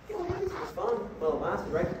 You know, it was fun. Well, it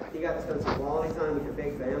lasted, right? You got to spend some quality time with your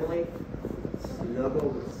fake family. Snuggle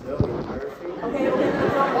with Zoe Murphy. Okay,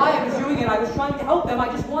 that's not why I was doing it. I was trying to help them. I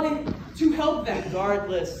just wanted to help them.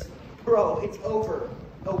 Regardless, bro, it's over.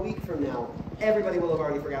 A week from now, everybody will have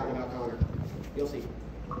already forgotten about Connor. You'll see.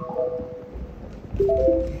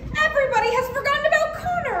 Everybody has forgotten about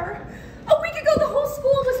Connor! A week ago, the whole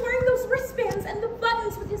school was wearing those wristbands and the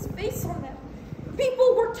buttons with his face on them.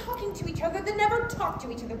 People were talking to each other that never talked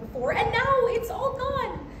to each other before, and now it's all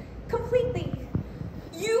gone. Completely.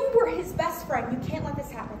 You were his best friend. You can't let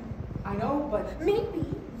this happen. I know, but... Maybe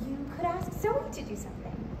you could ask Zoe to do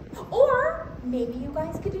something. Or maybe you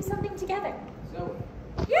guys could do something together. Zoe.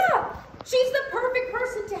 Yeah! She's the perfect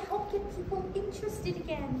person to help get people interested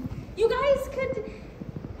again. You guys could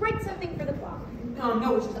write something for the blog.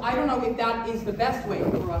 No, it's just, I don't know if that is the best way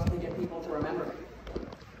for us to get people to remember.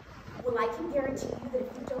 Well, I can guarantee you that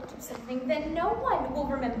if you don't do something, then no one will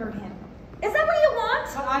remember him. Is that what you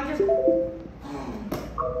want? But I just... What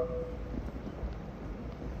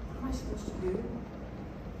am I supposed to do?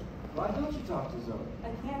 Why don't you talk to Zoe?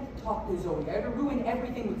 I can't talk to Zoe. I had to ruin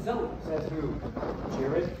everything with Zoe. Says who?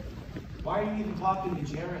 Jared? Why are you even talking to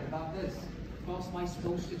Jared about this? Who else am I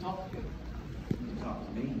supposed to talk to? You can talk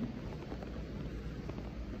to me.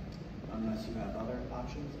 Unless you have other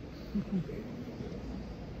options. I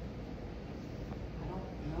don't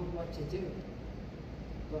know what to do.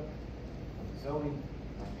 Look, Zoe,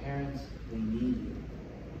 my parents, they need you.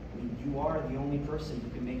 I mean, you are the only person who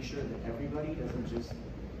can make sure that everybody doesn't just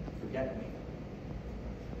forget me.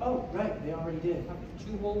 Oh, right, they already did.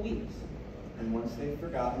 2 whole weeks. And once they've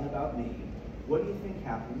forgotten about me, what do you think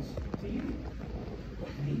happens to you?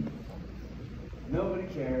 Me. Nobody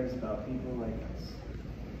cares about people like us.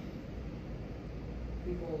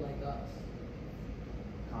 People like us.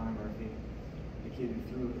 Connor Murphy, the kid who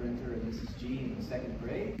threw a printer at Mrs. G in the 2nd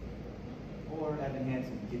grade? Or Evan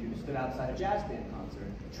Hansen, the kid who stood outside a jazz band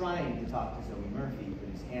concert trying to talk to Zoe Murphy, but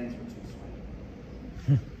his hands were too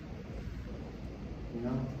sweaty. You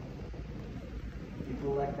know?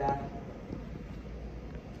 People like that.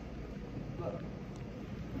 Look,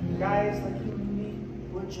 guys like you and me,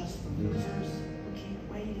 we're just the losers who keep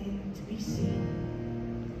waiting to be seen.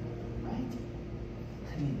 Right?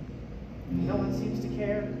 I mean, no one seems to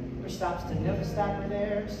care or stops to notice that we're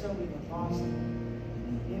there, so we get lost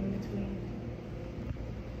in between.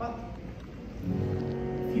 But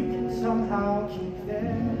if you can somehow keep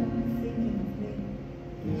them thinking of me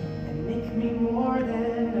and make me more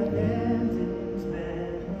than abandoned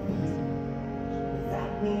men,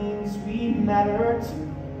 that means we matter too.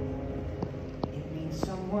 It means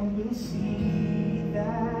someone will see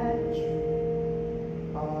that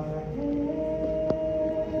you are there.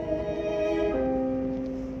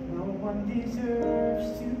 No one deserves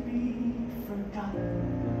to be forgotten.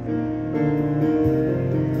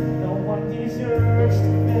 No one deserves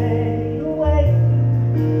to fade away.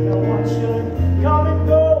 No one should come and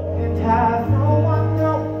go and have no one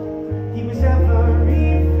know he was ever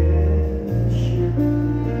even here.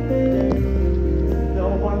 No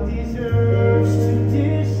one deserves to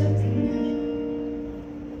disappear.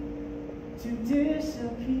 To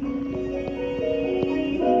disappear.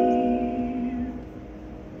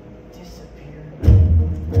 Disappear.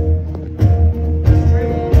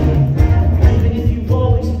 Even if you've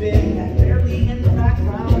always been that barely in the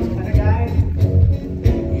background kind of guy,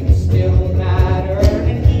 you still matter.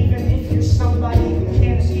 And even if you're somebody who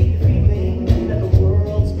can't escape the feeling that the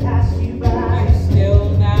world's passed you by, you still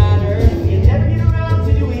matter. You never get around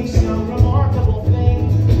to doing some remarkable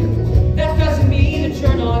thing. That doesn't mean that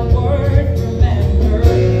you're not worth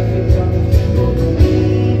remembering. It doesn't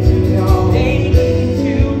need to know. They need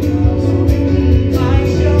to know. I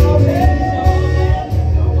show them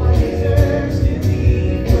no one deserves to be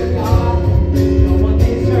forgotten. No one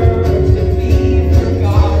deserves to be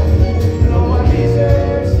forgotten. No one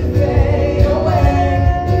deserves to fade away.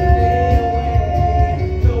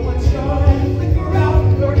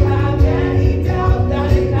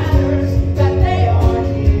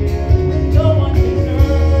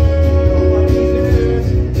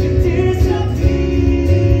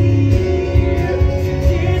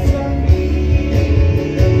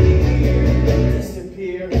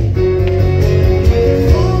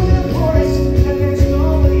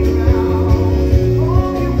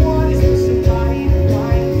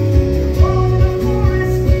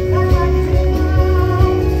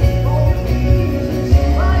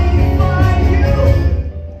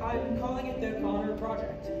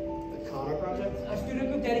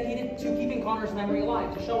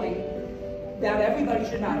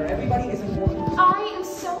 matter. Everybody is important. I am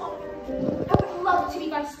so honored. I would love to be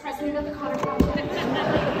vice president of the Connor Project.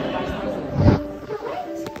 Right?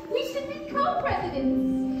 We should be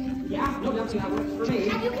co-presidents. Yeah, no, definitely that works for me.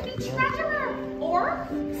 And you can be treasurer or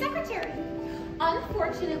secretary.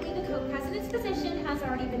 Unfortunately, the co-president's position has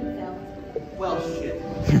already been filled. Well, shit.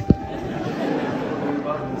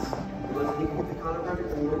 Buttons. Let's think of the Connor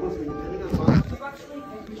Project and logos are depending on buttons. Do you actually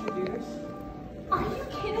think we should do this? Are you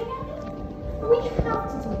kidding me? We have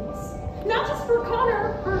to do this. Not just for Connor,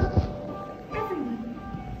 for everyone.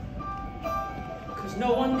 Cause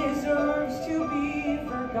no one deserves to be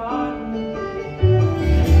forgotten.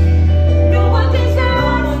 No one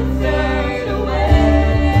deserves to fade away.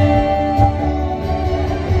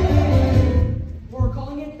 We're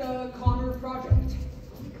calling it the Connor Project.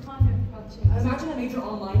 Connor Project. Imagine a major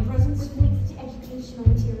online presence With links to educational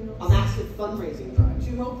materials. A massive fundraising drive.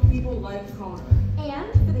 to help people like Connor.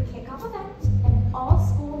 And for the kickoff event at an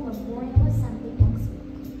all-school memorial assembly next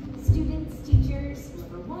week. Students, teachers,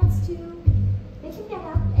 whoever wants to, they can get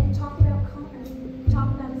up and talk about Connor, talk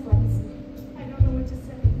about his legacy. I don't know what to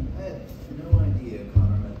say. I had no idea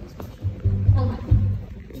Connor met this much. Oh my God.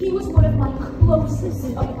 He was one of my closest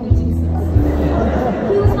acquaintances.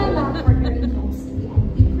 He was my lab partner in chemistry, and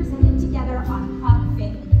we presented together on Huck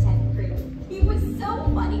Finn in 10th grade. He was so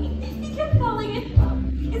funny. He kept calling it Huck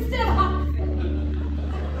instead of Huck Finn.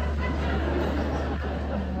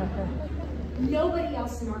 Nobody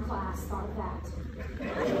else in our class thought of that.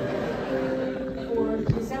 For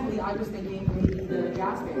the assembly, I was thinking maybe the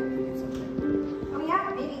jazz band could do something. Oh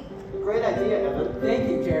yeah, maybe. Great idea, Evan. Thank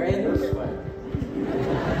you, Jared. No sweat.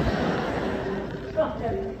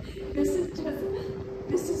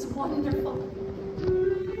 This is wonderful.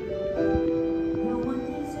 No one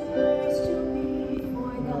deserves to be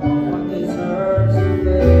forgotten. No one deserves to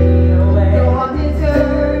fade away. No one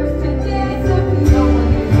deserves to disappear. No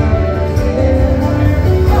one deserves to disappear.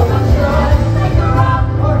 No one should take a rock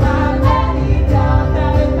or have any doubt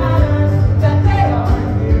that it matters that they are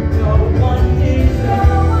here. No one deserves.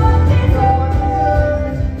 No one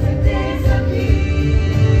deserves to disappear.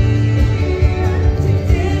 To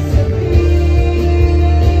disappear.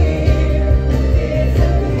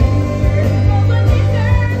 No one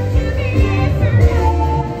deserves to be forgotten.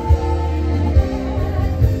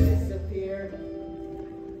 Disappeared.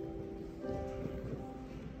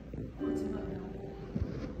 What's about now?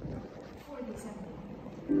 For the assembly.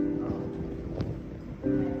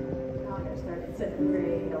 Connor started 7th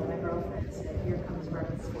grade. All my girlfriends said, here comes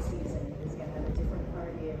barbecue season. He's going to have a different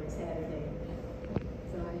party every Saturday.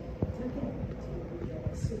 So I took him to get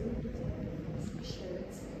a suit and some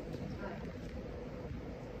shirts and a tie.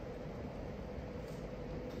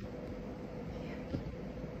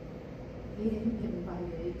 He didn't get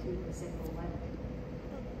invited to a single wedding.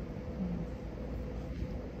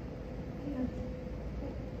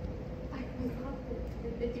 I really hope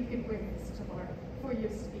that you can bring this tomorrow for your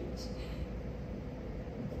speech.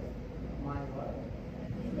 My what?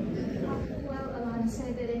 Well, Alana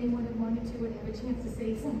said that anyone who wanted to would have a chance to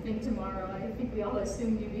say something tomorrow. I think we all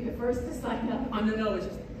assumed you'd be the first to sign up. No, it's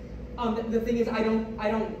just, the thing is, I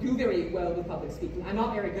don't do very well with public speaking. I'm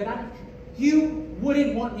not very good at it. You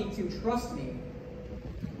wouldn't want me to, trust me.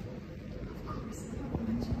 Of course, I don't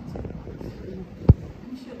want you to.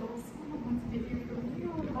 I'm sure someone wants to hear from you.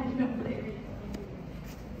 I know Larry.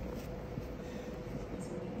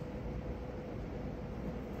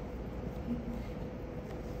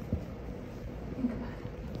 Think about it.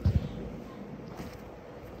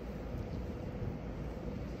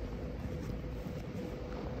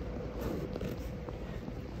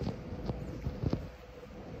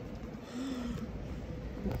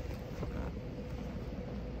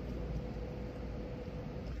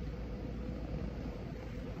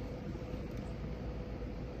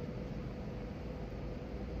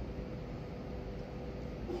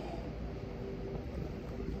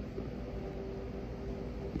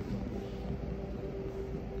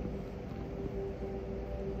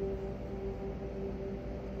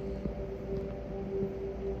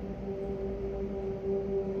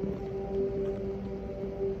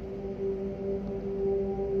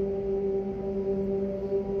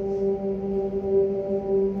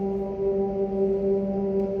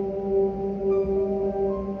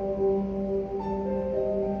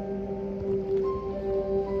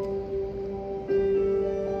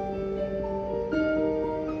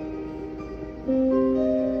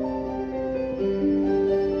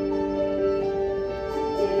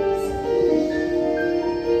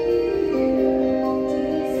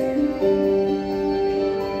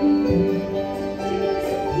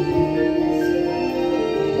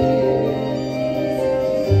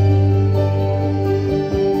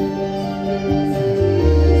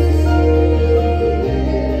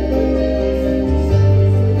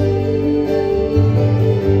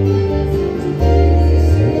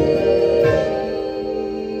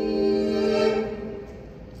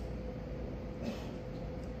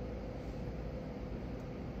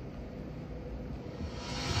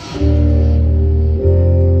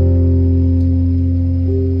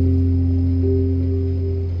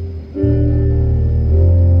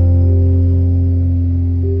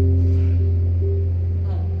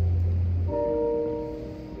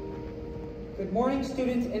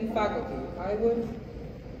 and faculty,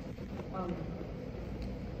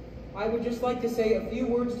 I would just like to say a few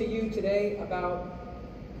words to you today about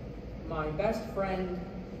my best friend,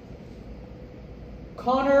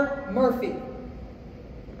 Connor Murphy.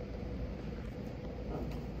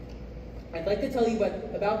 I'd like to tell you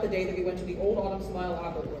about the day that we went to the Old Autumn Smile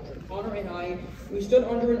apple orchard. Connor and I, we stood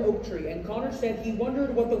under an oak tree, and Connor said he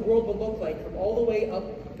wondered what the world would look like from all the way up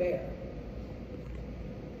there.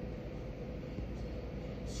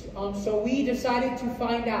 So we decided to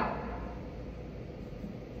find out.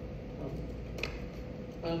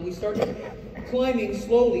 We started climbing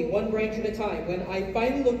slowly, one branch at a time. When I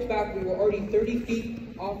finally looked back, we were already 30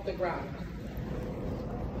 feet off the ground.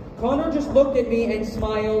 Connor just looked at me and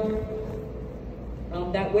smiled,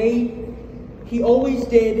 that way he always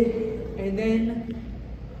did, and then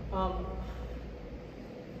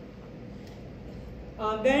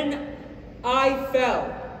I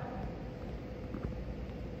fell.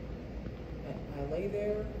 I lay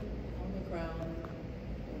there on the ground.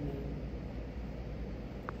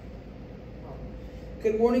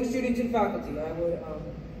 Good morning, students and faculty. I would,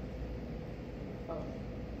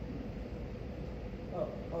 so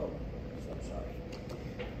sorry.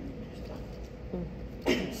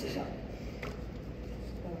 Sorry.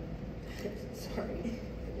 Sorry.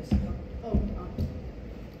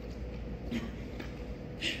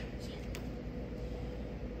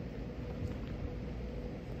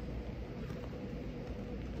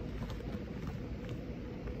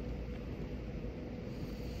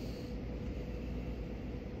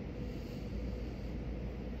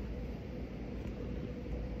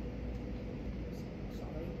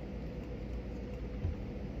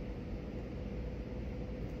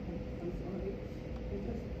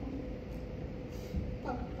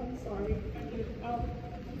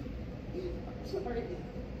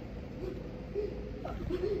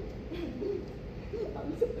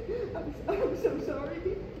 I'm so sorry.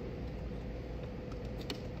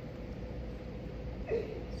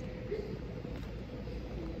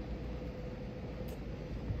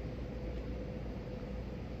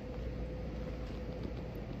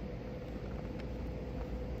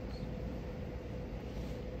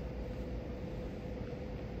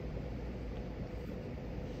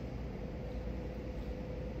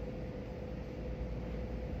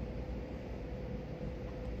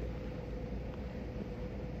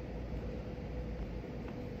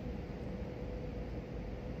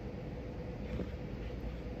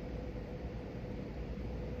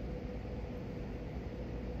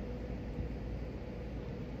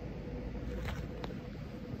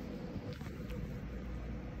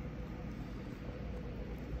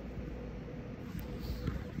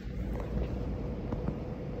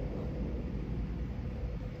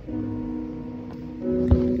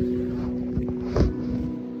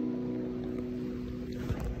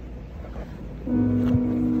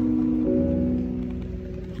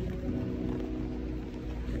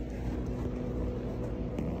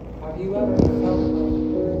 Have you ever felt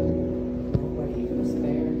nobody was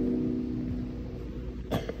there?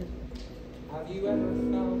 Have you ever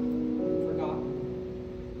felt forgotten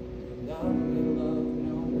in the middle of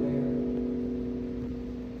nowhere?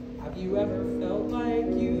 Have you ever felt like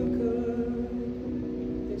you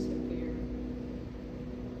could disappear?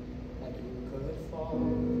 Like you could fall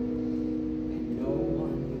and no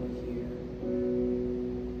one would hear?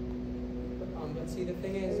 But see, the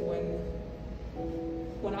thing is,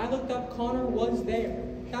 when I looked up, Connor was there.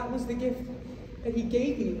 That was the gift that he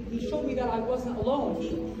gave me. He showed me that I wasn't alone.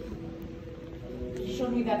 He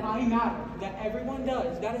showed me that I matter, that everyone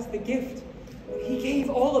does. That is the gift he gave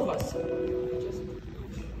all of us. I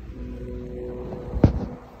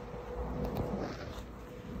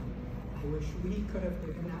wish we could have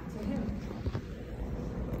given that to him.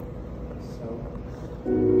 So,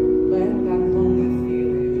 let that lonely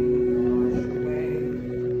feeling wash away.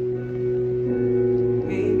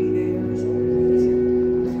 Maybe there's a reason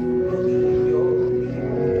to believe you're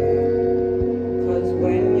here. 'Cause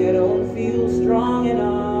when you don't feel strong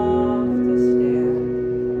enough to stand,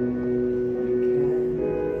 you can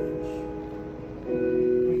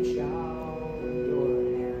reach out your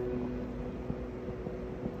hand.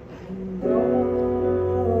 And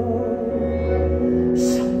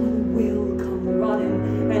someone will come running,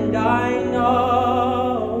 and I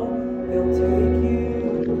know they'll take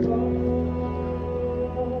you home.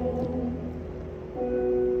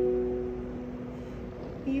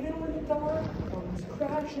 Even when the dark comes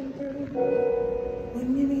crashing through, when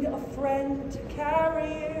you need a friend to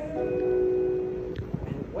carry you,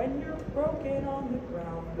 and when you're broken on the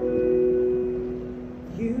ground,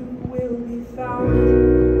 you will be found.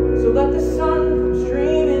 So let the sun come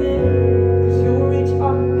streaming in, 'cause you'll reach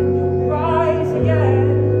up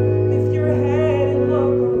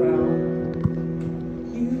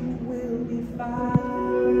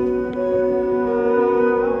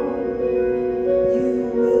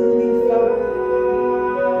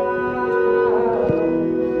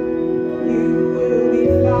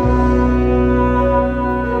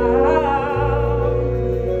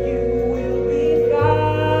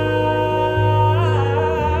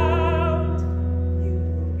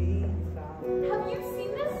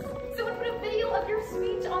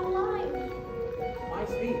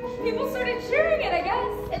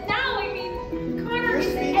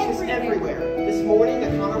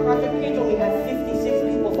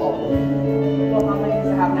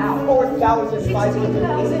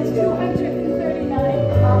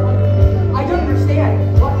 16,239. I don't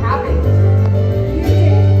understand. What happened? You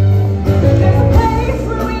did. There's a place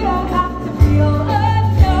where we don't have to feel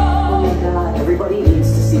alone. Oh my god, everybody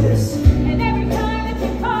needs to see this. And every time that you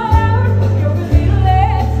call out, you're really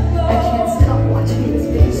less alone. I can't stop watching this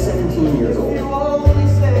video. 17 years old. You only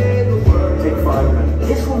say the word. Take 5 minutes.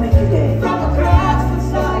 This will make your day. From across the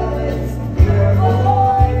silence, your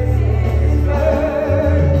voice is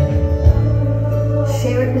heard.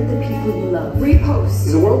 Share it with the people you love. Repost.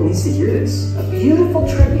 The world needs to hear this. A beautiful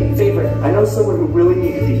tribute. Favorite, I know someone who really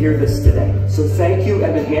needed to hear this today. So thank you,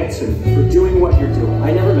 Evan Hansen, for doing what you're doing.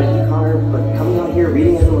 I never met you, Connor, but coming out here,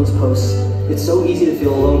 reading everyone's posts, it's so easy to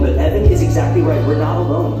feel alone, but Evan is exactly right. We're not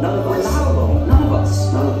alone. None of us. We're not alone. None of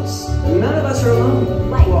us. None of us. None of us are alone.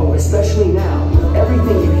 Like. Whoa, especially now.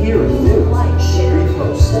 Everything you hear in the news. Like, share.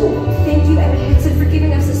 Repost. Forward. Thank you, Evan Hansen, for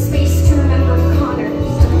giving us a space to remember Connor.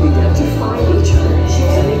 We get to find each other.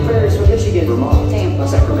 Sending prayers from Michigan, Vermont, Tampa,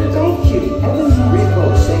 Sacramento. Thank you. Evan,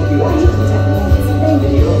 repost. Thank you.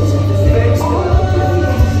 Videos. Thanks to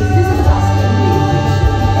This is awesome.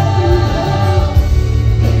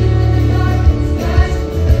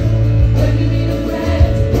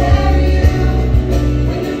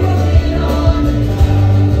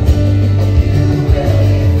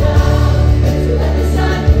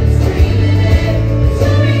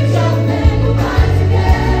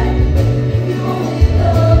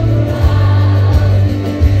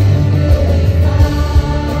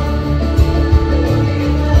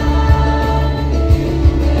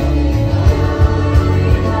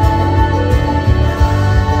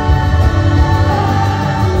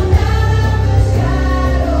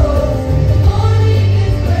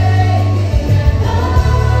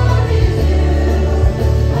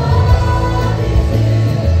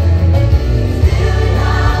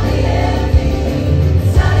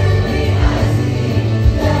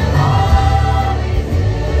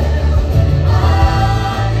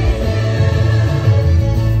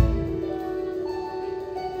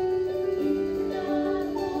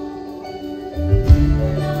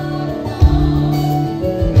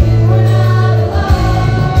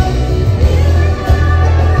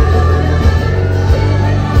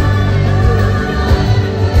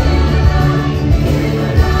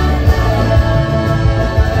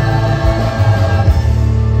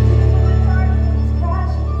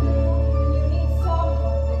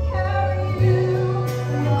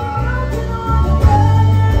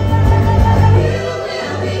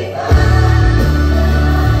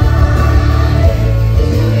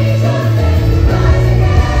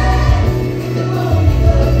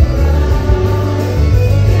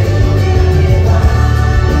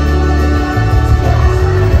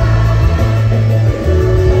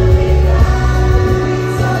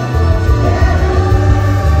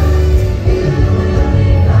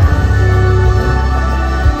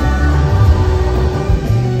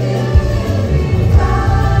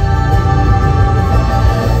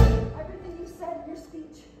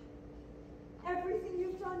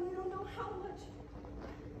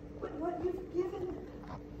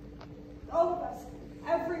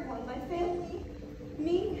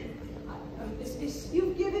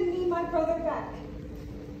 You've given me my brother back.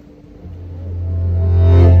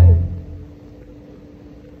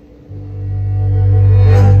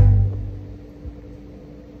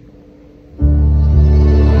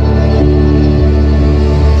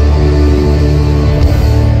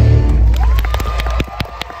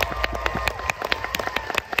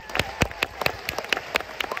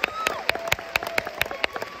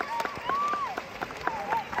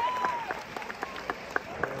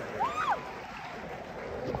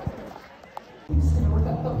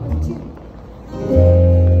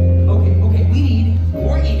 Okay, we need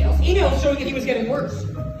more emails. Emails showing that he was getting worse.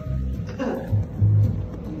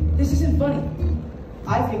 This isn't funny.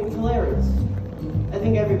 I think it's hilarious. I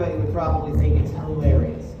think everybody would probably think it's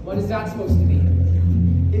hilarious. What is that supposed to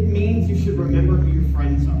mean? It means you should remember who your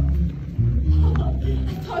friends are.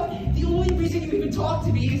 I thought the only reason you even talk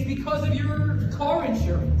to me is because of your car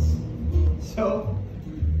insurance. So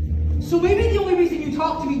maybe the only reason you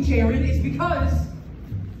talk to me, Jared, is because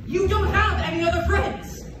you don't have any other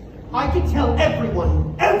friends. I can tell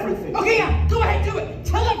everyone everything. Okay, yeah, go ahead, do it.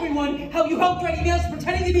 Tell everyone how you helped write emails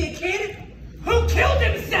pretending to be a kid who killed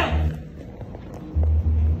himself.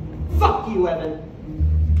 Fuck you, Evan.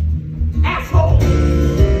 Asshole.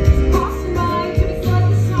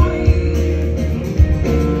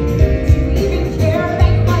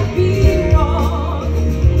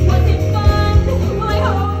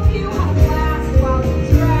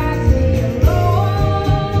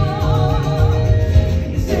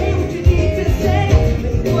 Say what you need to say,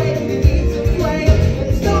 but wait a minute.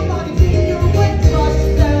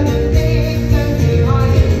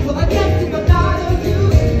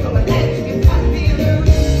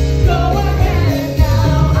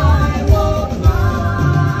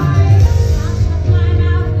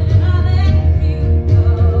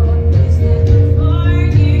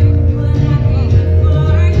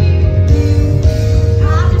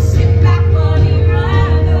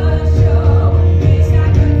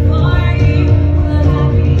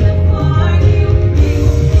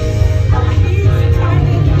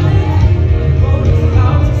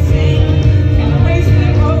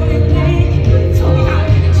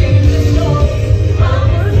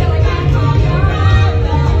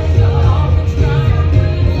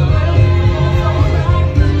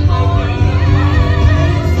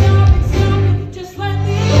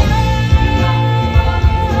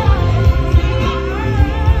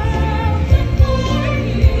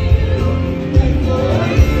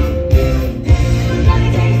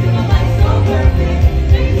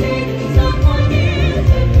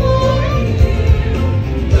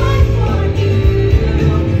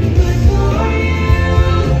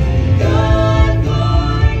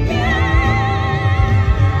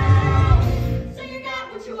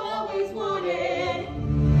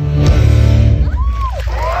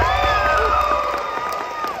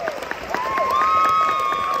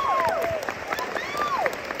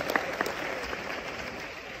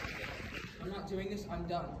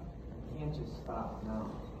 Wow, no.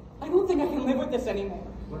 I don't think I can live with this anymore.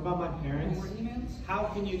 What about my parents? More emails? How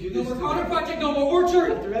can you do No this more to Connor them? Project, no more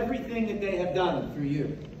Orchard! After everything that they have done for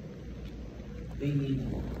you. They need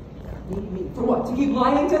you. Need me for what? To keep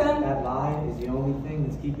lying to them? That lie is the only thing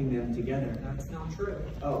that's keeping them together. That's not true.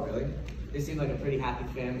 Oh, really? They seemed like a pretty happy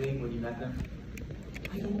family when you met them.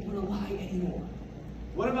 I don't want to lie anymore.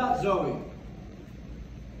 What about Zoe?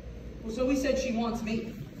 Well, Zoe said she wants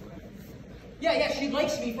me. Yeah, she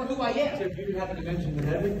likes me for who I am. Except you happen to mention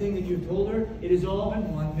that everything that you've told her, it has all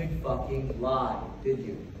been one big fucking lie, did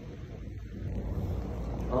you?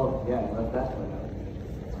 Oh, yeah, you left that one out.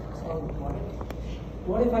 So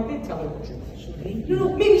what if I did tell her the truth? She'd hate you.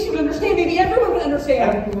 No, maybe she would understand. Maybe everyone would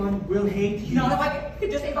understand. Everyone will hate you. Not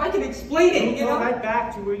if I can explain it, you know? Go right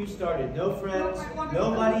back to where you started. No friends,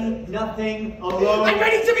 nobody, nothing, alone. I'm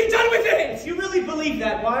ready to be done with it! If you really believe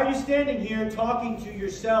that, why are you standing here talking to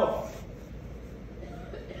yourself?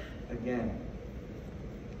 Again.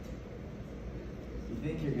 You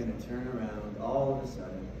think you're going to turn around all of a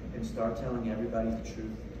sudden and start telling everybody the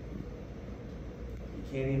truth? You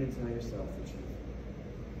can't even tell yourself the truth.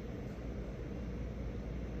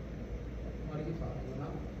 What are you talking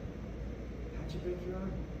about? How'd you break your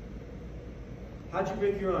arm? How'd you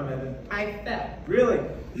break your arm, Evan? I fell. Really?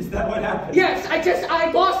 Is that what happened? Yes, I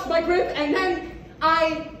lost my grip and then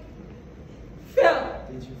I fell.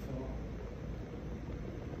 Did you fall?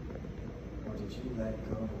 Or did you let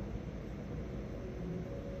go?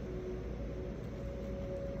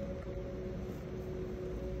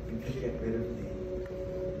 You can get rid of me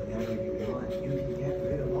whenever you want. You can get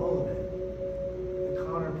rid of all of it. The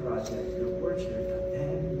Connor Project, your orchard,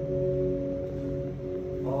 and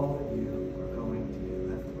all that you are going to be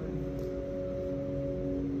left with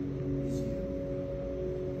is you.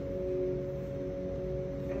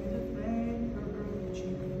 And the flame around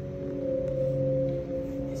you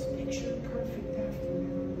is picture perfect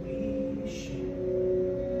afternoon we share.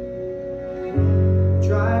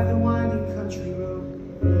 Drive the winding country road,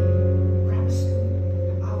 grab a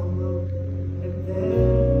scoop, I'll load, and then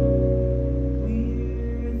we're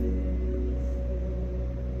there.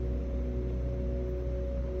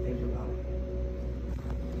 Think about it.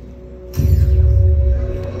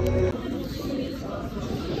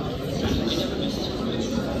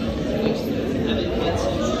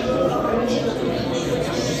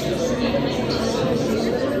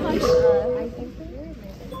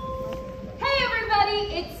 Hey everybody,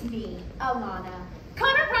 it's me, Alana.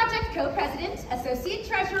 Connor Project Co-President, Associate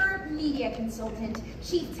Treasurer, Media Consultant,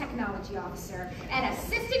 Chief Technology Officer, and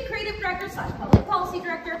Assistant Creative Director / Public Policy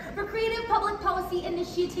Director for Creative Public Policy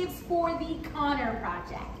Initiatives for the Connor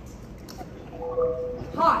Project.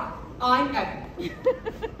 Hi, I'm Evan.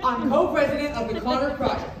 I'm co-president of the Connor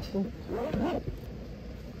Project.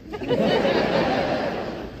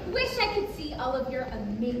 Wish I could see all of your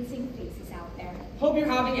amazing faces out there. Hope you're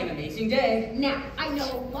having an amazing day. Now, I know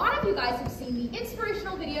a lot of you guys have seen the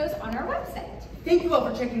inspirational videos on our website. Thank you all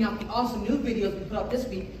for checking out the awesome new videos we put up this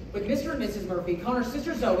week with Mr. and Mrs. Murphy, Connor's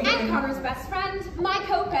sister Zoe, And Connor's best friend, my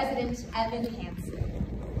co-president, Evan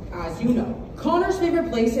Hansen. As you know, Connor's favorite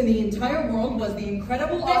place in the entire world was the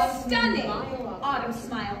incredible The stunning Autumn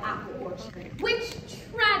Smile Apple Orchard, which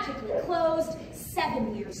tragically closed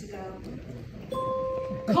 7 years ago.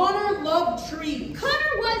 Connor loved trees.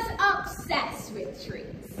 Connor was obsessed with trees.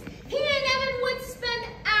 He and Evan would spend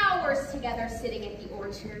hours together sitting at the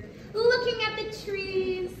orchard, looking at the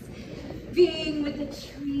trees, being with the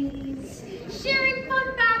trees, sharing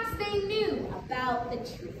fun facts they knew about the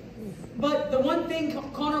trees. But the one thing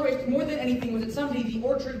Connor wished more than anything was that someday the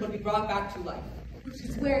orchard would be brought back to life. Which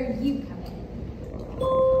is where you come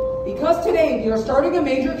in. Because today we are starting a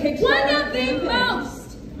major Kickstarter One of the campaign.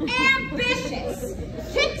 most ambitious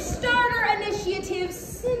Kickstarter initiatives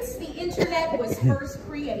since the internet was first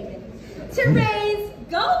created to raise,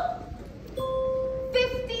 go,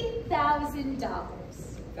 $50,000.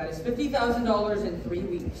 That is $50,000 in 3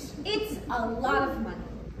 weeks. It's a lot of money,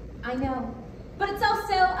 I know, but it's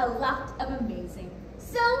also a lot of amazing.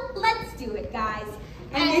 So let's do it, guys.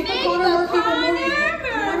 And make make the the Connor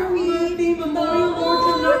Murphy Memorial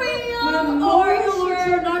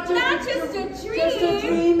Orchard not just a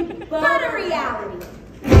dream, but a reality.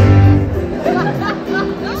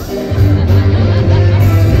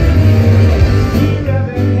 Dear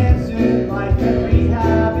Evan Hansen, life at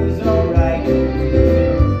rehab is alright.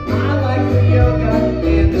 I like the yoga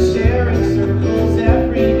and the sharing circles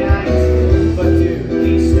every night. But do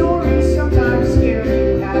these stories sometimes scare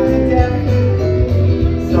you half to death?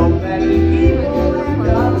 So many people end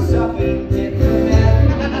up sucking dick for meth.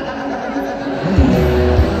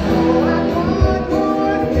 Oh, and one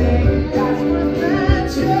more thing that's worth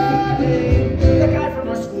mentioning.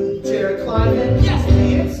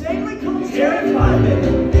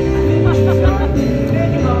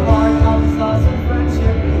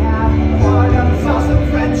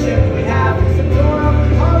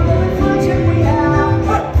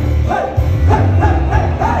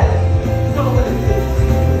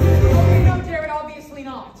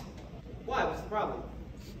 Why? What's the problem?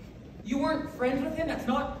 You weren't friends with him? That's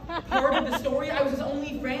not part of the story? I was his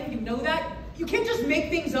only friend, you know that? You can't just make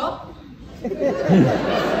things up. No,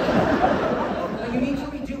 you need to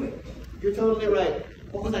redo it. You're totally right.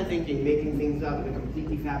 What was I thinking? Making things up in a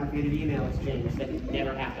completely fabricated email exchange that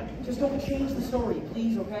never happened. Just don't change the story,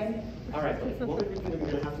 please, okay? All right, but if you want me to redo them, you're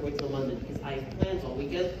going to have to wait till Monday because I have plans all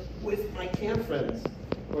weekend with my camp friends.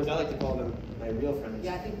 Or as I like to call them, my real friends.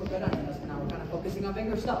 Yeah, I think we're good on this for now. We're kind of focusing on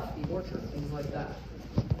bigger stuff, the orchard, things like that.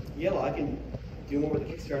 Yeah, well, I can do more with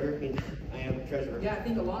the Kickstarter. I mean, I am the treasurer. Yeah, I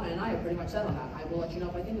think Alana and I are pretty much set on that. I will let you know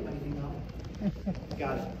if I think of anything, though.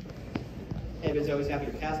 Got it. Evan's always happy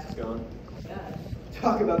your cast is gone. Yeah.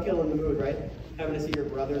 Talk about killing the mood, right? Having to see your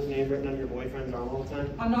brother's name written on your boyfriend's arm all the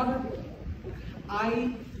time. I'm not her.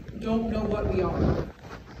 I don't know what we are.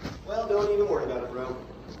 Well, don't even worry about it, bro.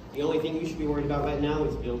 The only thing you should be worried about right now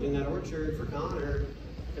is building that orchard for Connor.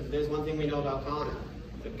 Because if there's one thing we know about Connor,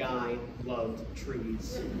 the guy loved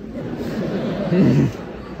trees.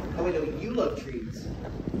 Oh wait, no, you love trees.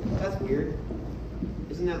 That's weird.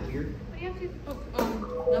 Isn't that weird? What do you have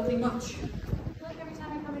to? Nothing much. I feel like every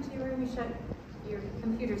time I come into your room, you shut your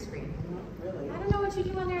computer screen. Not really. I don't know what you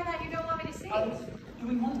do on there that you don't want me to see. I was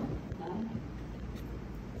doing homework, Mom.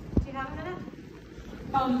 Do you have a minute?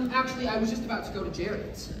 Actually, I was just about to go to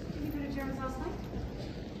Jared's. Did you go to Jared's last night?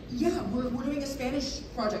 Yeah, we're doing a Spanish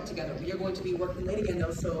project together. We are going to be working late again,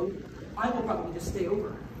 though, so I will probably just stay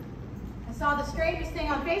over. I saw the strangest thing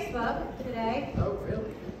on Facebook today. Oh,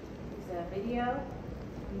 really? There's a video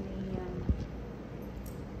in the,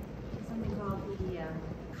 something called the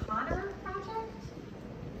Connor Project.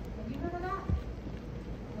 Have you heard of that?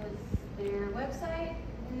 It's their website,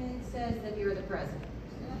 and it says that you're the president.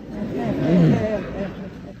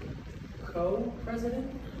 Co-president?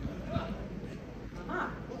 Uh-huh.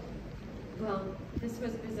 Well, there's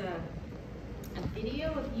a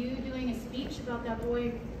video of you doing a speech about that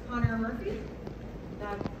boy, Connor Murphy,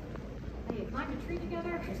 that they climbed a tree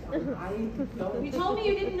together. You told me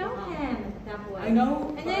you didn't know him, that boy. I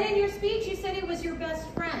know. And then in your speech, you said he was your best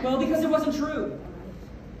friend. Well, because it wasn't true.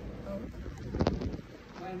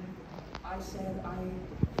 When I said I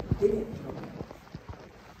didn't know him.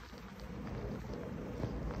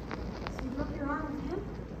 So you broke your arm with him?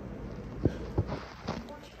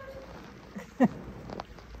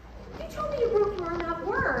 You told me you broke your arm at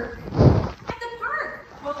work. At the park.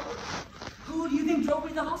 Well, who do you think drove me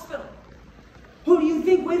to the hospital? Who do you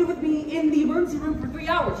think waited with me in the emergency room for 3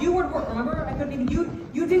 hours? You were at work, remember? I couldn't even,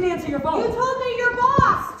 you didn't answer your phone. You told me your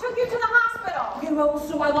boss took you to the hospital. Okay, well,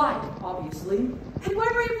 so I lied, obviously. And when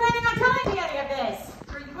were you planning on telling me any of this?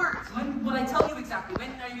 Or you weren't? When would I tell you exactly?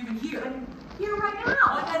 When are you even here? I'm here right One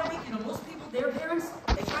now. night a week, you know, most people, their parents,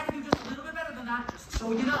 they try to do just a little bit better than that, just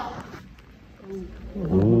so you know. I'm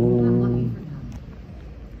lucky for them.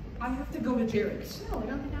 I have to go to Jared's. No, I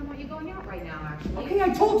don't think I want you going out right now, actually. Okay, I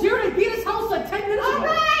told Jared I'd be at his house like 10 minutes ago. All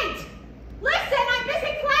right! Listen, I'm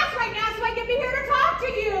missing class right now, so I can be here to talk to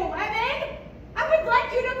you, Evan. I would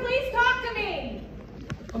like you to please talk to me.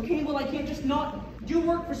 Okay, well, I can't just not do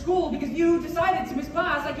work for school because you decided to miss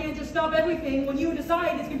class. I can't just stop everything when you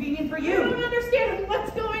decide it's convenient for you. I don't understand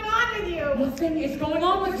what's going on with you. Nothing is going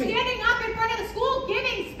on with You're me. standing up in front of the school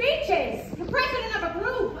giving speeches. You're president of a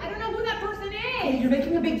group. I don't know who that person Hey, is. you're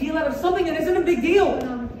making a big deal out of something that isn't a big deal.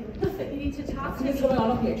 You need to talk to me. What's going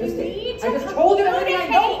on up here? You need to I just told you everything I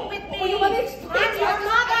know. communicate with me. Will you let me explain? I'm your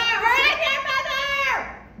mother. I'm your mother.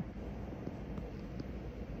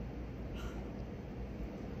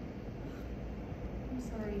 I'm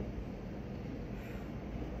sorry.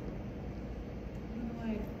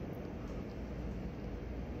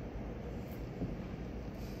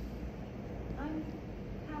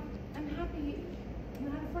 I'm happy you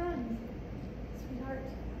had a friend, sweetheart.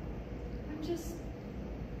 I'm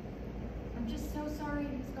just so sorry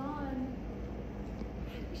he's gone.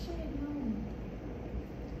 I wish I had known.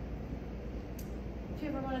 If you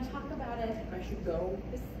ever want to talk about it. I should go.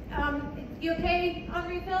 You okay on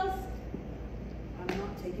refills? I'm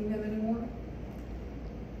not taking them anymore.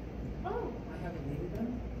 Oh, I haven't needed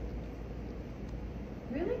them.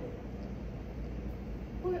 really?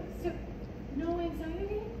 What, so, no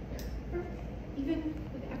anxiety? Or even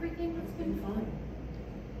with everything that's been fine.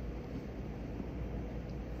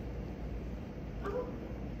 Oh.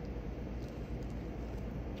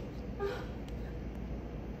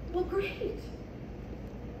 Well, great.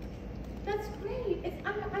 That's great.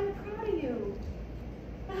 I'm proud of you.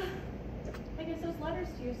 I guess those letters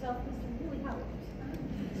to yourself must have really helped.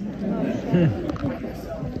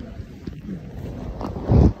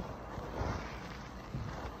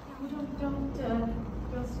 Well,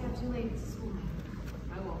 don't stay up too late. It's school.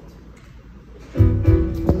 I won't.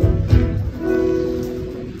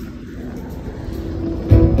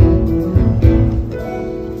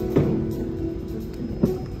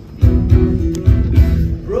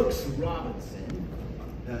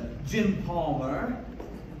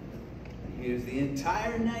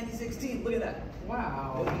 retired 1916. Look at that.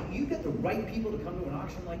 Wow. You get the right people to come to an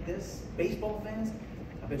auction like this, baseball fans,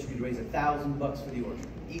 I bet you could raise $1,000 for the orchard.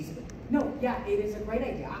 Easily. No, yeah, it is a great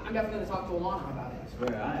idea. I'm definitely going to talk to Alana about it. I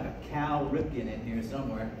swear, I have a Cal Ripken in here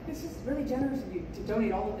somewhere. This is really generous of you to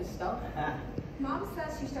donate all of this stuff. Mom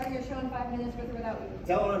says she's starting her show in 5 minutes with or without you.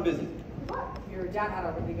 Tell her I'm busy. What? Your dad had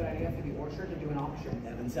a really good idea for the orchard to do an auction.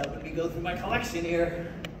 Evan's helping me go through my collection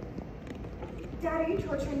here. Dad, are you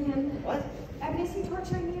torturing him? What? Evan, is he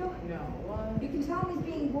torturing you? No, You can tell him he's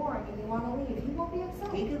being boring and you want to leave. He won't be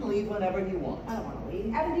upset. He can leave whenever he wants. I don't want to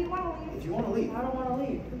leave. Evan, do you want to leave? If you want to leave. I don't want to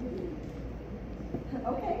leave.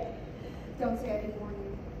 Okay. Don't say I didn't warn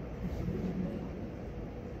you.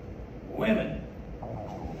 Women.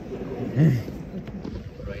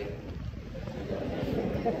 Right.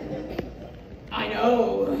 I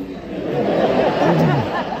know.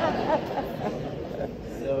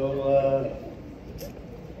 So,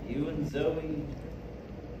 you and Zoe.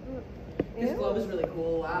 This glove is really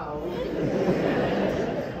cool. Wow.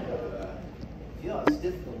 Feel how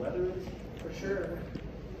stiff the leather is? For sure.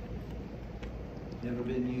 Never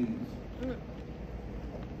been used.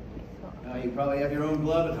 Now you probably have your own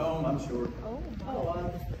glove at home, I'm sure. Oh,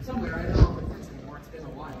 somewhere. I don't know if it's anymore. It's been a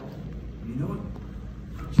while. You know what?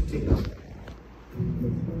 Why don't you take it?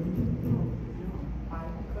 I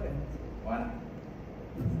couldn't. Why not?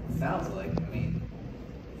 Sounds like, I mean,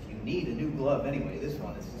 if you need a new glove anyway, this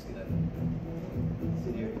one is just gonna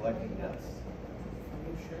sit here collecting dust. Are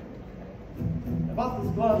you sure? I bought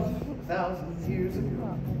this glove 1,000 years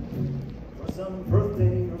ago for some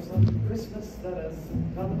birthday or some Christmas that has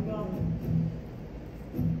come and gone.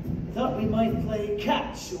 Thought we might play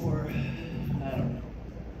catch or I don't know.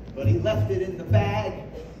 But he left it in the bag.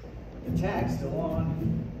 The tag's still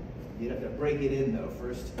on. You'd have to break it in though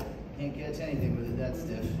first. Can't catch anything with it that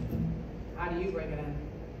stiff. How do you break it in?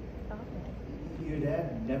 Your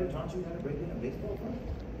dad never taught you how to break in a baseball glove?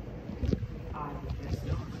 I guess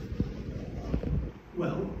not.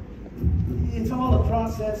 Well, it's all a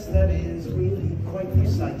process that is really quite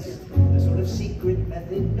precise. A sort of secret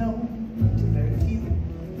method known to very few.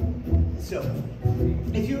 So,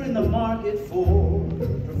 if you're in the market for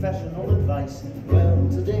professional advice, well,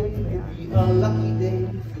 today may be a lucky day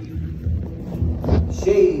for you.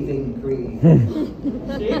 Shaving cream.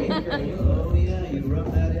 Shaving cream? Oh yeah, you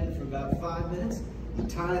rub that in for about 5 minutes. You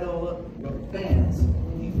tie it all up with rubber bands.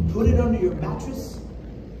 You put it under your mattress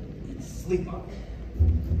and sleep on it.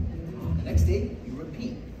 The next day, you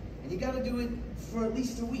repeat. And you gotta do it for at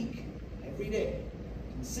least a week. Every day.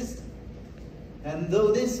 Consistent. And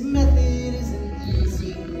though this method isn't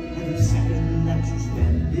easy, every second that you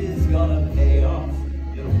spend is gonna pay off.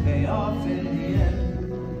 It'll pay off in the end.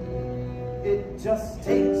 It just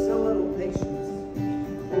takes a little patience,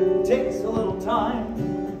 takes a little time,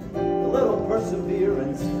 a little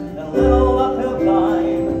perseverance, and a little uphill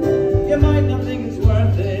climb. You might not think it's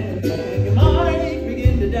worth it, you might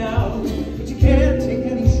begin to doubt, but you can't take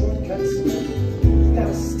any shortcuts. You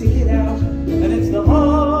gotta stick it out, and it's the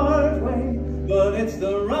hard way, but it's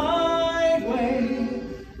the right way,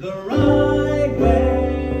 the right way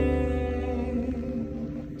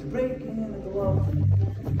to break in a glove.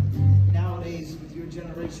 Nowadays, with your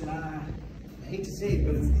generation, I hate to say it,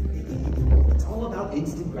 but it's all about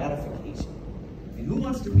instant gratification. I mean, who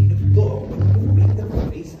wants to read a book when you can read them on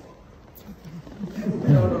baseball?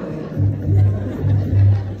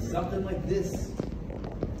 Something like this,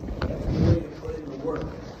 you have to be ready to put in the work.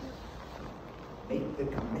 Make the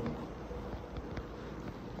commitment.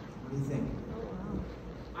 What do you think?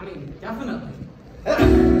 I mean, definitely.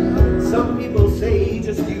 Some people say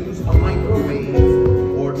just use a microwave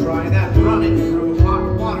or try that run it through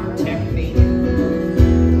hot water technique.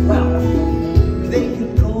 Well, they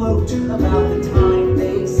can gloat about the time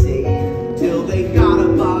they save till they gotta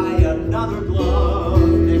buy another glove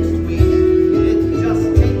next week. It just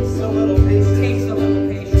takes a little patience. Takes a little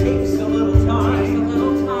patience. Takes a little time. Takes a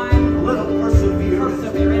little time. A little perseverance.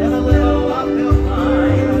 And a little uphill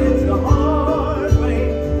climb. And it's the hard way,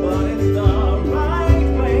 but it's the right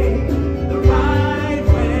way. The right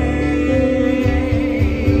way.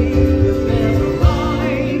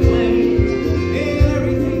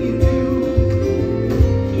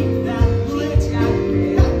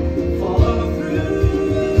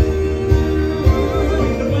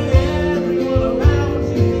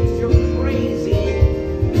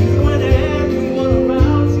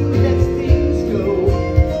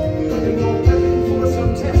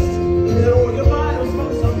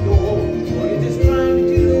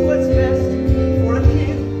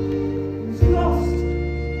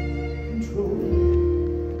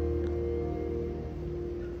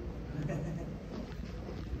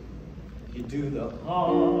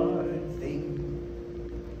 hard thing,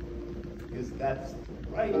 because that's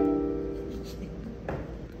right.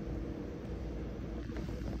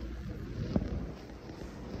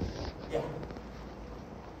 Yeah.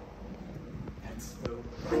 That's so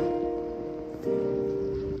right.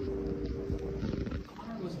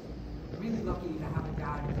 Connor was really lucky to have a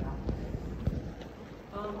dad like that.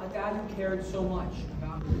 A dad who cared so much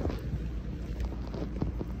about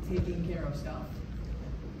taking care of stuff.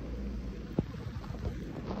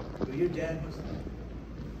 Well, your dad must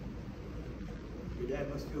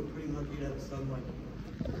feel pretty lucky to have a son like you.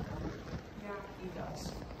 Yeah, he does.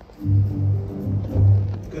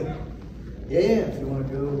 Good. Yeah, if you want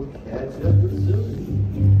to go catch up with Zoe.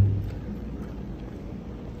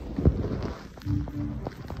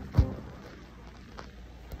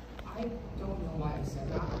 I don't know why I said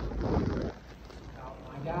that about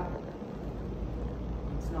my dad.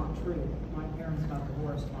 It's not true. My parents got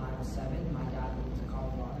divorced when I was 7. My dad moved to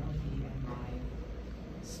Colorado. He and my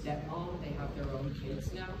stepmom, they have their own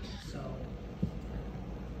kids now, so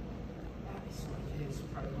that is sort of his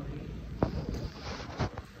priority.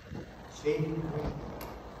 Shaving cream,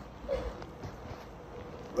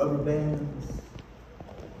 rubber bands,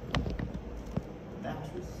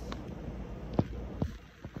 mattress.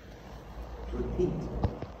 Repeat.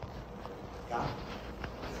 Got it.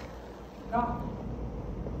 Got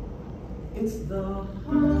it. It's the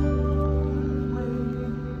hard way,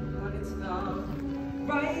 but it's the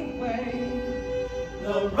right way.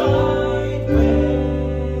 The right way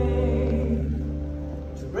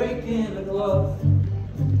to break in a glove.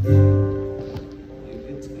 You're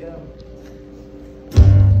good to go.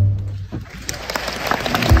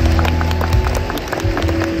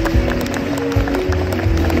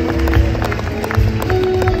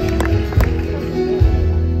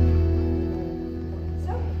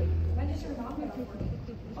 So, when does your mom get off work?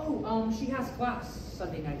 Oh, she has class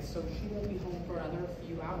Sunday night, so she won't be home for another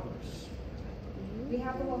few hours. We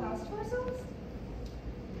have the whole house to ourselves?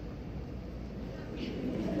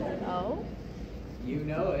 Oh? You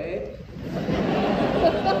know it.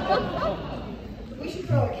 We should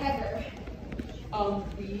throw a kegger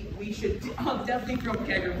We should definitely throw a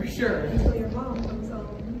kegger for sure. until your mom comes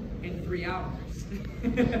home. In 3 hours.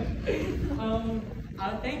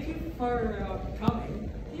 Thank you for coming.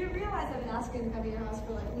 You realize I've been asking to come to your house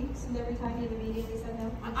for like weeks, and every time you have a meeting, you said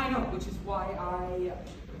no? I know, which is why I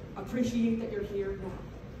appreciate that you're here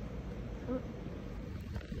now.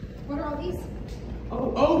 What are all these?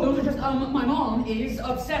 Oh, those are just, my mom is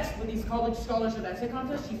obsessed with these college scholarship essay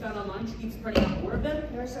contests she found online. She keeps printing out more of them.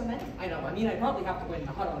 There are so many. I know, I mean, I probably have to win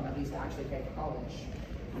the huddle at least to actually pay for college.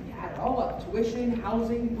 And add it all up, tuition,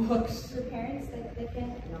 housing, books. Your parents, they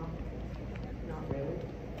can't? No, not really.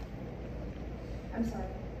 I'm sorry.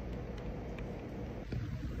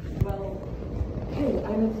 Well, hey, I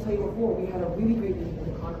meant to tell you before, we had a really great meeting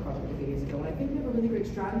with the Connor Project a few days ago, and I think we have a really great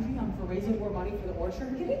strategy for raising more money for the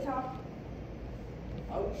orchard. Can we talk?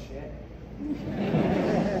 Oh, shit.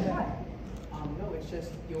 What? No, it's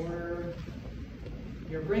just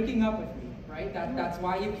you're breaking up with me, right? That's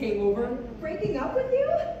why you came over. Breaking up with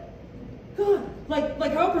you? God,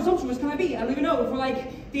 like how presumptuous can I be? I don't even know if we're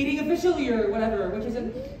like dating officially or whatever, which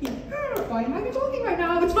isn't, why am I talking right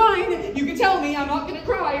now? It's fine. You can tell me. I'm not gonna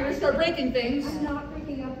cry or start breaking things. I'm not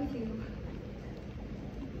breaking up with you.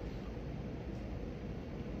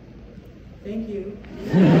 Thank you.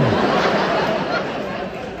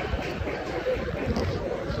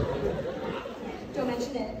 Don't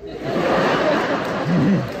mention it.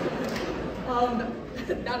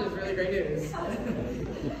 That is really great news.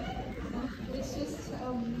 It's just,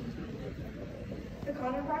 the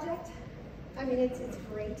Connor Project. I mean, it's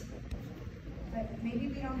great. But maybe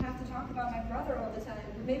we don't have to talk about my brother all the time.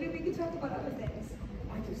 Maybe we could talk about other things.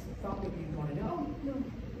 I just thought maybe you'd want to know. No,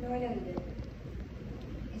 I know you did.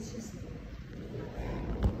 It's just,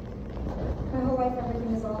 my whole life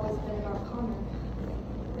everything has always been about Connor.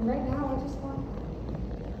 And right now I just want,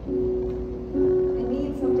 I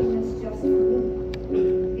need something that's just for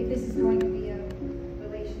me. If this is going to be a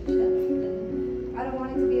relationship, then I don't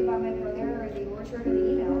want it to be about my brother or the orchard or the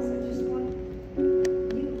emails. I just want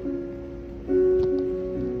you.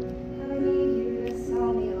 And I need you to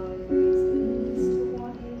sell me all your reasons to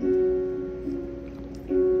want you.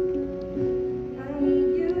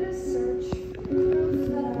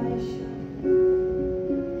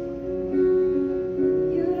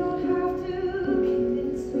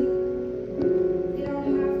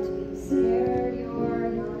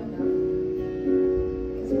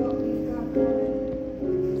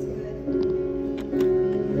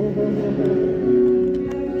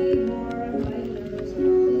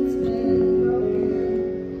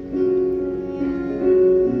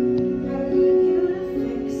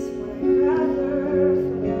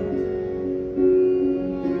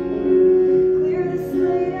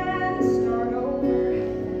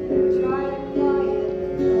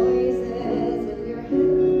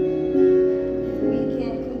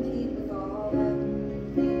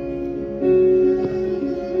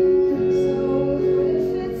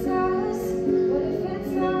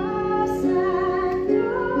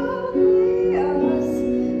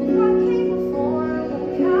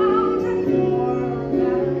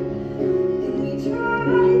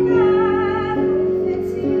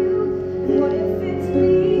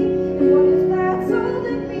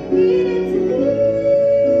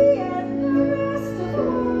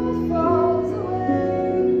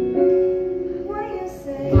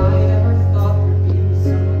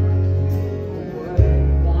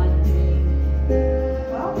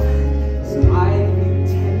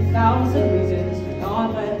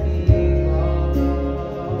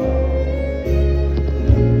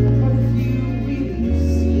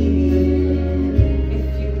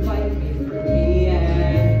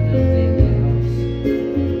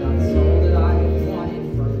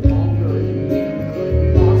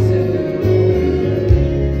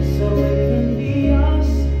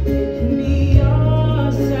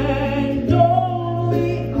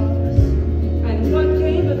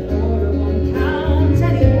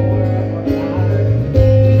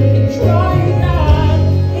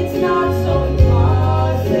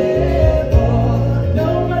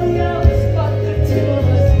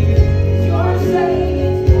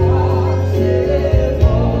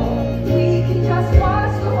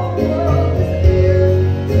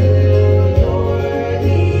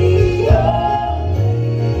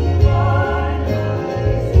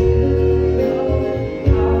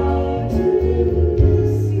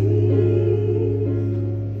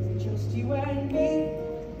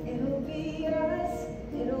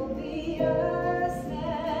 us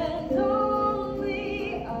and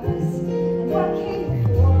only us. And what came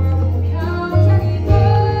before won't count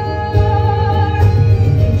anymore.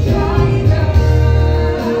 China,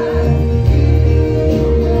 you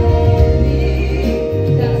and me.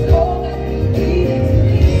 That's all that we needed to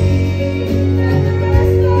be. And the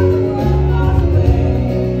rest of the world falls away.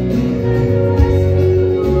 And the rest of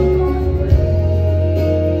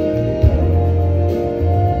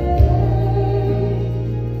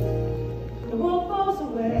the world falls away. The world falls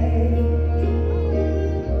away.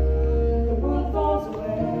 The world falls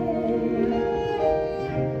away.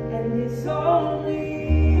 And it's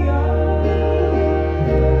only us.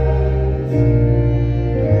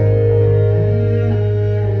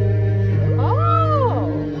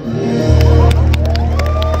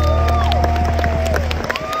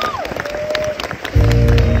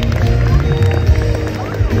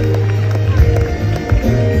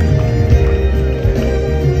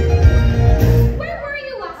 Where were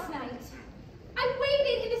you last night? I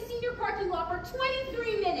waited in the senior parking lot for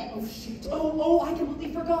 23 minutes. Oh, shit. Oh, I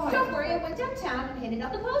completely forgot. Don't worry, I went downtown and handed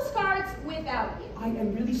out the postcards without you. I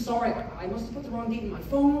am really sorry. I must have put the wrong date in my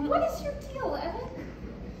phone. What is your deal, Evan?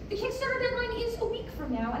 The Kickstarter deadline is a week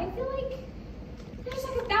from now, and I feel like you're just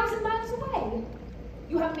like 1,000 miles away.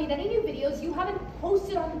 You haven't made any new videos. You haven't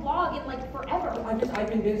posted on the blog in like forever. I've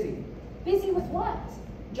been busy. Busy with what?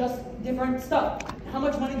 Just different stuff. How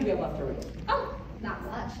much money do we have left to raise? Oh, not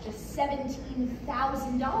much. Just $17,000.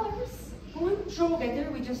 Well, I'm sure we'll get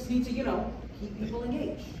there. We just need to, keep people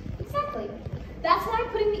engaged. Exactly. That's why I'm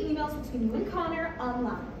putting the emails between you and Connor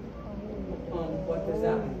online. What does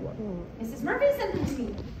that mean? Mrs. Murphy sent them to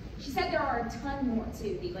me. She said there are a ton more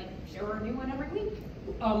too. Be like, sure, a new one every week.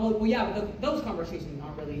 Well, yeah, but those conversations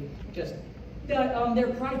aren't really just,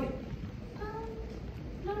 they're private.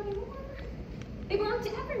 Not anymore. They belong to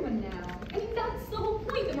everyone now. I mean, that's the whole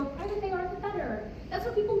point. The more private they are, the better. That's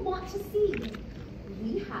what people want to see.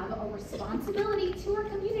 We have a responsibility to our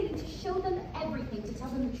community to show them everything, to tell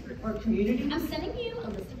them the truth. Our community? I'm sending you a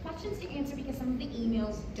list of questions to answer because some of the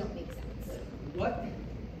emails don't make sense. What?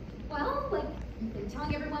 Well, like, you've been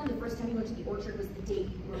telling everyone the first time you went to the orchard was the day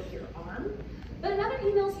you broke your arm. But in other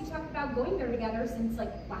emails, you talked about going there together since,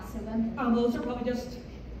 like, last November. Those are probably just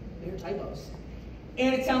mere typos.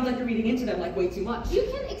 And it sounds like you're reading into them like way too much. You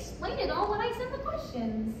can explain it all when I send the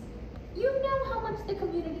questions. You know how much the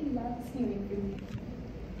community loves hearing from you.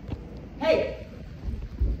 Hey!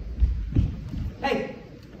 Hey!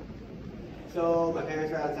 So, my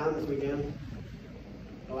parents are out of town this weekend.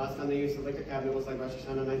 The last time they used the liquor cabinet was like Rosh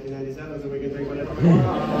Hashanah 1997, so we can drink whatever we want.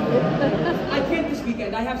 I can't this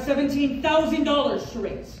weekend. I have $17,000 to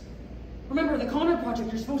raise. Remember, the Connor project,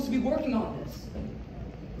 you're supposed to be working on this.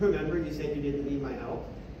 Remember, you said you didn't need my help?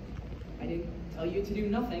 I didn't tell you to do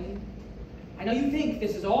nothing. I know you think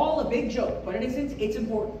this is all a big joke, but in a sense, it's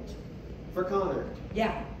important. For Connor.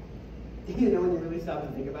 Yeah. You know, when you really stop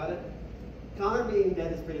and think about it, Connor being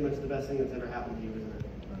dead is pretty much the best thing that's ever happened to you, isn't it?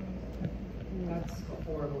 That's a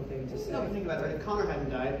horrible thing to say. Stop and think about it. If Connor hadn't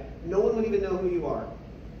died, no one would even know who you are.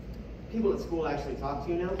 People at school actually talk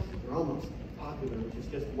to you now. You're almost popular, which is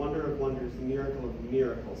just wonder of wonders, miracle of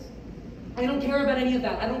miracles. I don't care about any of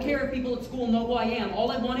that. I don't care if people at school know who I am.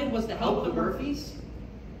 All I wanted was to help the Murphys.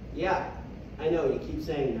 Yeah, I know, you keep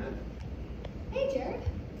saying that. Hey, Jared.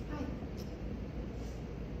 Hi.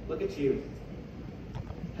 Look at you,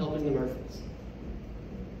 helping the Murphys.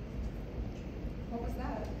 What was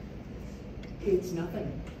that? It's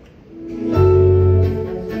nothing.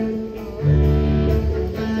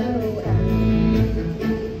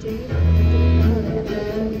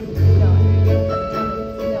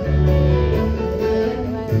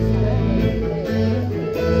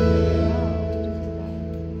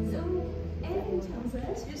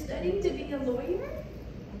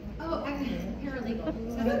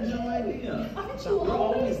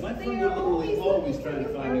 Always trying to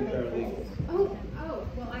find new paralegals. Oh,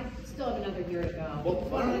 well, I still have another year to go. Well,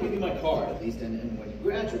 why don't I give you my card at least, and when you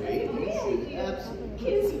graduate, you should absolutely.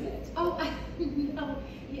 Kismet. Oh, no.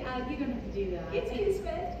 Yeah, you're going to have to do that. It's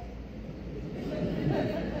Kismet.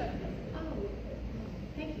 Oh,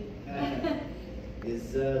 thank you.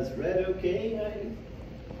 Is red okay?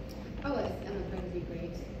 Oh, it's going to be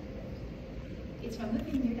great. It's from the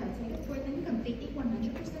vineyard outside of Portland, completely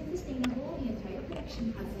 100% sustainable, the entire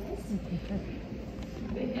production process.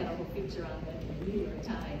 They had a whole picture on the New York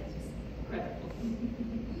Times. Incredible.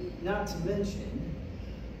 Not to mention,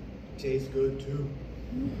 tastes good too.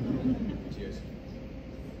 Cheers.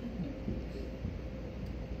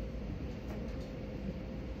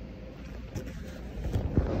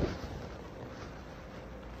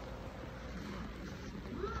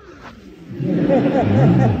 so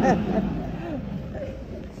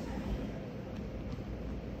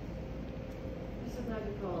glad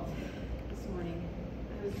you called this morning.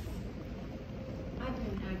 I've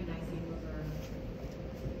been agonizing over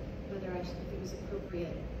whether if it was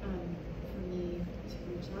appropriate for me to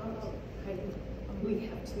reach out. We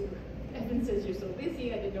have to. Evan says you're so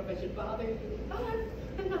busy, I didn't know if I should bother you. Oh,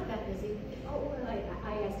 I'm not that busy. Oh, well,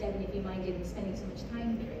 I asked Evan if you minded him spending so much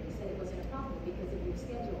time here. He said it wasn't a problem because of your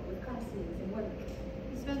schedule with classes and work.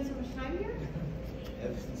 You spend so much time here?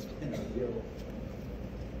 Evan's been a real...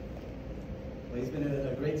 Well, he's been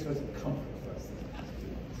a great source of comfort for us these past few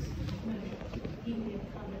months. He and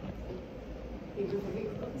Connor, they were very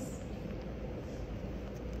close.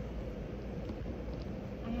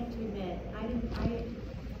 I have to admit, I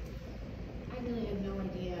really had no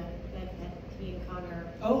idea that he and Connor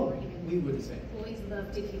Oh, were even we were the same. Boys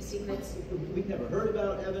love to keep secrets. We'd never heard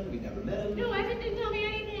about Evan, we'd never met him. No, Evan didn't tell me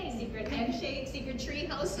anything. Secret handshake, secret tree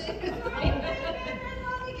house.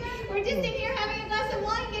 We're just in here having a glass of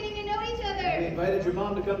wine, getting to know each We other. invited your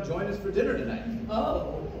mom to come join us for dinner tonight.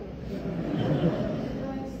 Oh.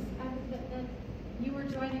 You were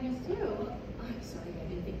joining us too. I'm sorry, I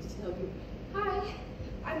didn't think to tell you. Hi,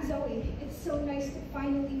 I'm Zoe. It's so nice to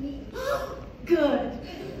finally meet. Good.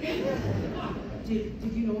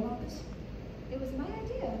 Did you know about this? It was my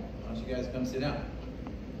idea. Why don't you guys come sit down?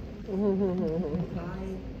 I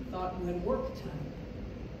thought you had work tonight.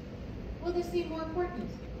 Well, this seemed more important.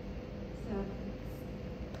 So,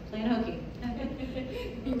 Plan hooking.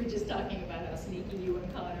 We were just talking about how sneaky you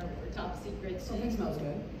and Connor were top secrets. Something smells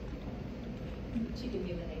good. Chicken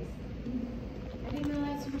mayonnaise. I didn't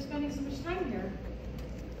realize you were spending so much time here.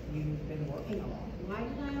 You've been working a lot. Why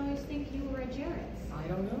did I always think you were at Jarrett's? I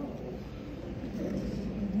don't know.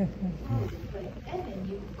 Oh, but Evan,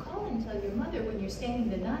 you call and tell your mother when you're staying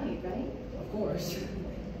the night, right? Of course.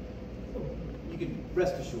 You can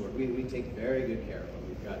rest assured, we take very good care of him.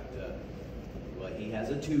 We've got, well, he has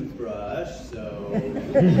a toothbrush, so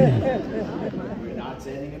we're not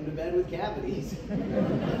sending him to bed with cavities.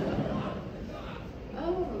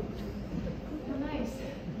 Oh, how nice.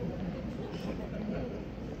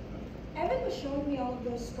 Evan was showing me all of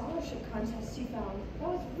those scholarship contests he found. That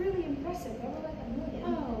was really impressive. There were like 1 million.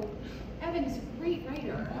 Oh, Evan's a great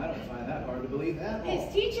writer. I don't find that hard to believe at all. His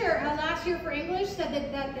teacher last year for English said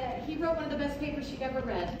that he wrote one of the best papers she'd ever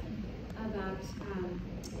read about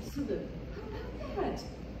Sulu. How about that?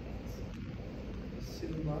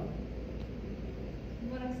 Sulu?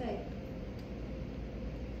 What'd I say?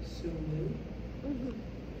 Sulu?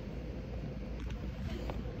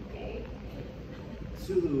 Okay.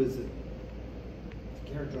 Sulu is a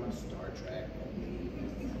character on Star Trek.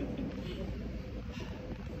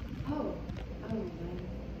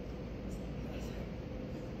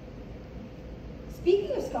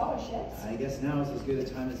 Speaking of scholarships. I guess now is as good a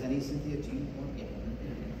time as any. Cynthia, do you want to?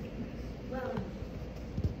 Well,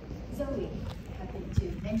 Zoe happened to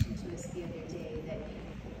mention to us the other day that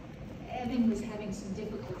Evan was having some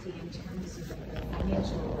difficulty in terms of the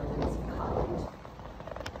financial burdens of college.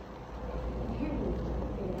 Here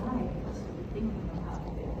and I was thinking about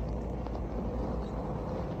it.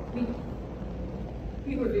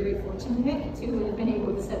 We were very fortunate to have been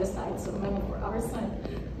able to set aside some money for our son.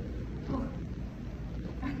 Oh.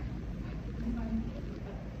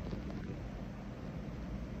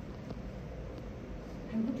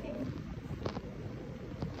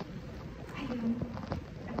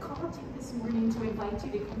 I called you this morning to invite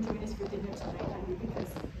you to come join us for dinner tonight, honey, because,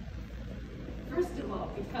 first of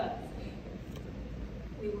all, because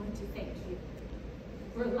we want to thank you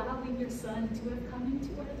for allowing your son to have come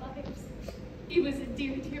into our lives. He was a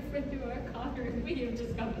dear, dear friend to our Connor, and we have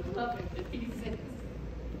just come to love him to pieces.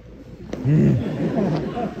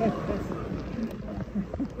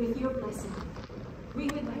 With your blessing, we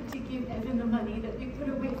would like to give Evan the money that we put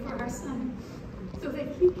away for our son, so that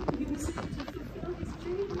he can use it to fulfill his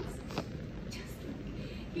dreams, just like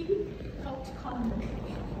he helped Connor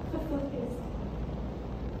fulfill his.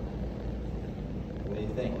 What do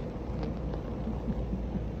you think?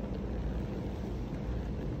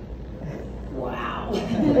 Wow.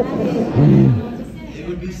 It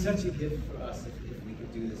would be such a gift for us if we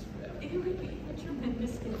could do this for them. It would be a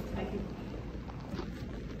tremendous gift, I think.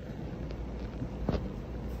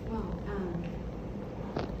 Well,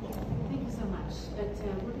 thank you so much, but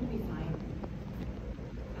we're going to be fine.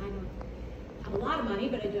 I don't have a lot of money,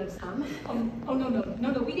 but I do have some. Oh, no,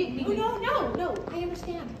 we didn't mean No, I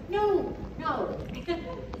understand. No.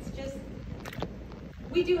 It's just,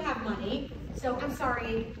 we do have money, so I'm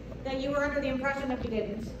sorry that you were under the impression that we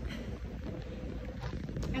didn't.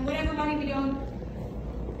 And whatever money we don't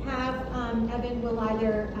have, Evan will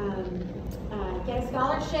either get a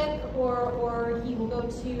scholarship, or he will go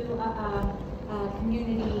to a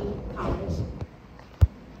community college.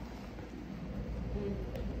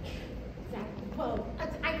 Exactly. Well,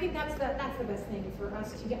 I think that's the best thing for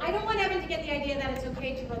us to get. I don't want Evan to get the idea that it's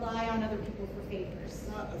okay to rely on other people for favors.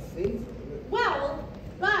 Not a favor. Well,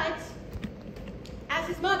 but as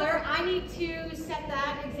his mother, I need to set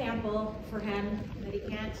that example for him, that he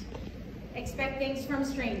can't expect things from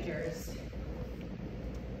strangers.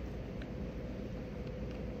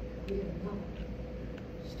 We don't know.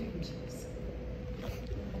 Strangers.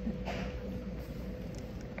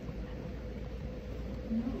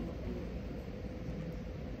 No.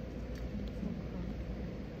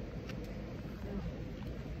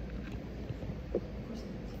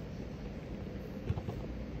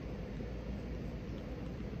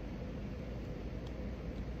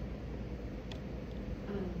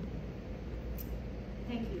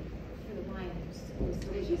 Thank you for the wine. It was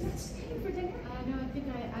delicious. You're not staying for dinner? No, I think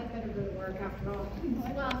I'd better go to work after all.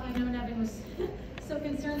 Well, if I known Evan was so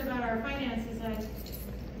concerned about our finances, I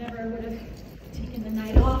never would have taken the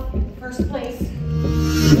night off in the first place.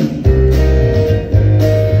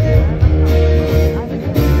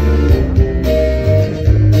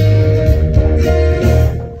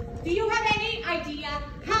 Do you have any idea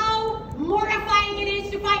how mortifying it is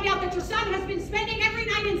to find out that your son has been spending every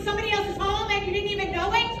night in somebody else's home and you didn't even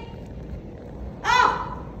know it?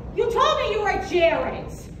 Oh, you told me you were at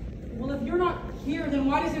Jared's. Well, if you're not here, then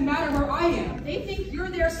why does it matter where I am? They think you're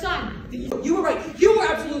their son. You were right. You were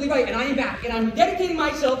absolutely right, and I am back, and I'm dedicating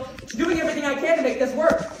myself to doing everything I can to make this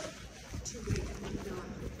work.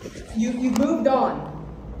 You've moved on.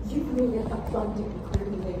 You've made it abundantly clear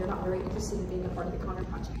to me that you're not very interested in being a part of the Connor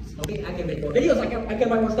project. Okay, I can make more videos, I can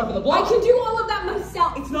buy more stuff for the blog. I can do all of that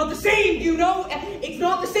myself. It's not the same, you know? It's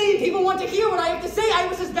not the same. People want to hear what I have to say. I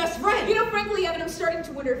was his best friend. You know, frankly, Evan, I'm starting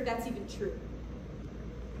to wonder if that's even true.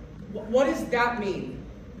 What does that mean?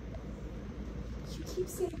 You keep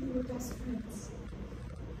saying we were best friends.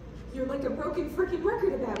 You're like a broken freaking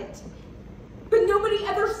record about it. But nobody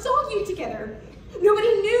ever saw you together. Nobody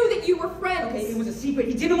knew that you were friends. Okay, it was a secret.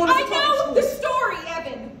 He didn't want us to talk. I know the story,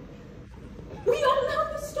 Evan. We all know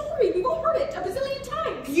the story. We've all heard it a bazillion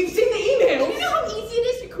times. You've seen the emails. Do you know how easy it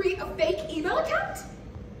is to create a fake email account?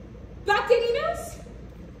 Backdate emails?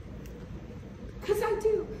 Because I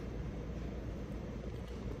do.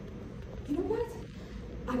 You know what?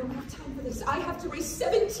 I don't have time for this. I have to raise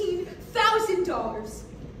 $17,000.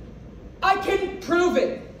 I can prove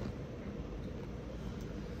it.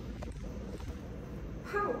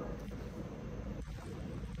 How?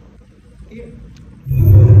 Here.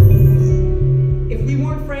 If we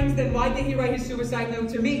weren't friends, then why did he write his suicide note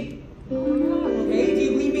to me? Oh my God. Okay, do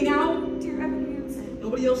you believe me now? Dear Evan Hansen.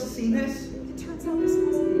 Nobody else has seen this? It turns out this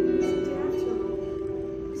wasn't an innocent after all.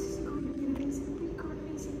 This is going to be an amazing week or an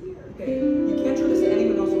amazing year. Okay, you can't show this to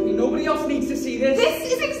anyone else. Okay, nobody else needs to see this.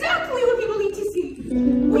 This is exactly what people need to see.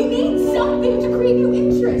 We need something to create new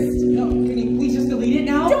interest. No, can you please just delete it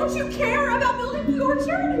now? Don't you care about building the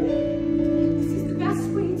orchard? This is the best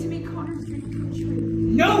way to make Connor's dream come true.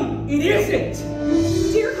 No, it isn't.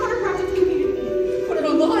 Dear Connor Project community, put it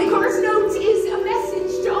online. Connor's note is a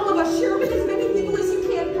message to all of us. Share with as many people as you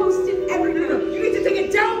can. Post it everywhere. No, you need to take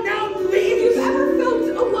it down now, please. If you've ever felt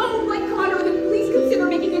alone like Connor, then please consider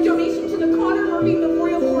making a donation to the Connor Murphy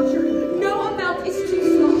Memorial Orchard. No amount is too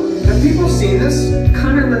small. Have people seen this?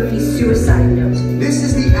 Connor Murphy's suicide note. This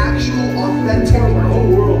is the actual authentic one. The whole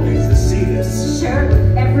world needs to see this. Share it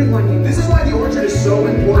with everyone you know. This is why the orchard is so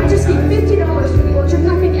important. I just gave $50 for the orchard,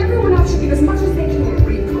 and I think everyone else should give as much as they can.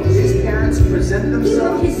 His parents present He wrote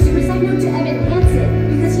themselves. his suicide note to Evan Hansen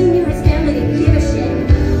because he knew his family didn't give a shit.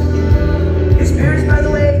 His parents, by the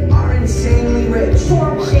way, are insanely rich.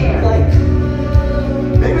 For share. Like,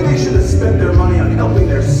 maybe they should have spent their money on helping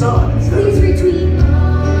their son instead of... Please retweet.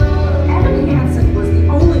 Evan Hansen was the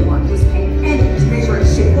only one who was paying any attention to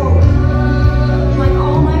shit forward. Like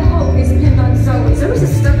all my hope is pinned on Zoe. Zoe's a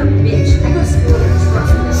stuck-up bitch. I go to school and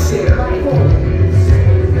trust me to share. Like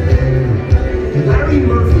Larry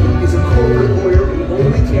Murphy is a corporate lawyer who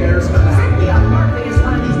only cares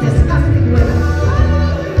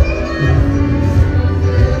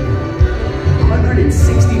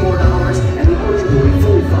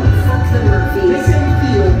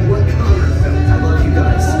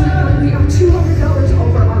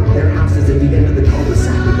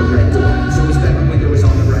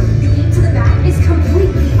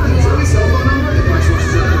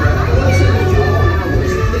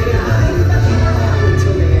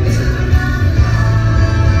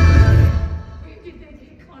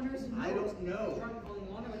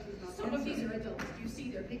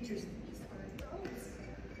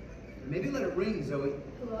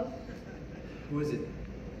Hello? Hello? Who is it?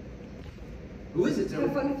 Who is it, Zoe?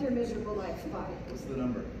 Have fun with your miserable life. Bye. What's the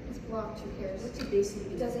number? It's blocked. Who cares? What did they say?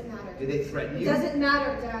 It doesn't matter. Did they threaten It you? doesn't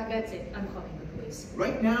matter, Dad. That's it. I'm calling the police.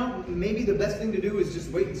 Right now, maybe the best thing to do is just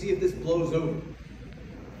wait and see if this blows over.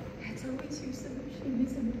 That's always your solution,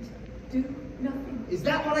 isn't it? Do nothing. Is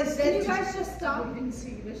that what I said? Can you guys just stop and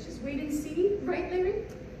see? Let's just wait and see. Right, Larry?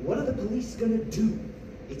 What are the police gonna do?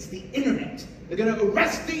 It's the internet. They're gonna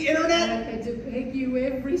arrest the internet? I had to beg you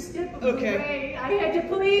every step of Okay. the way. I had to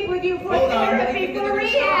plead with you for Hold on. therapy, for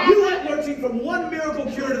rehab. You went lurching from one miracle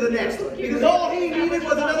cure to the next because all he needed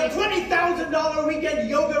was another $20,000 weekend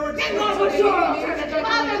yoga retreat. Mother,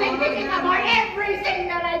 they picking apart everything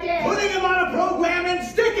that I did. Putting him on a program and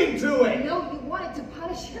sticking to it. No, you wanted to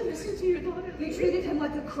punish him. Listen to your daughter. You treated him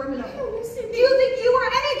like a criminal. Listen, do you think you were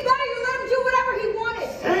any better? You let him do whatever he wanted.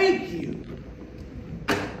 Thank you.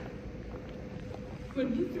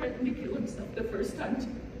 When he threatened to kill himself the first time,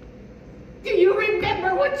 do you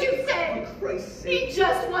remember what you said? For Christ's sake. He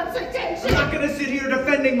just wants attention. I'm not gonna sit here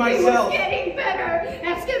defending He myself. was getting better.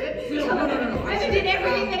 Ask him. No. Evan did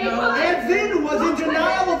everything that he No, wanted. Evan was in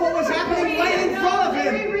denial of what was happening right in front of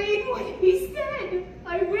him. Read what he said.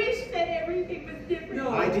 I wish that everything was different.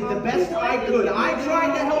 No, I did the best I could. I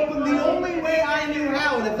tried to help him the only way I knew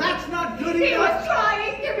how, and if that's not good enough... He was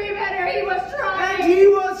trying to be better. He was trying. And he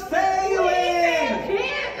was failing.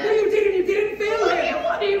 No, you didn't. You didn't fail Look him. at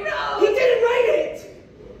what he wrote. He didn't write it.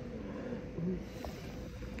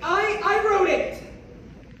 I wrote it.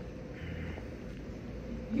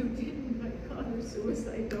 You didn't write Connor's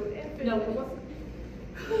suicide note, Evan. No,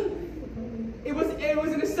 it wasn't. It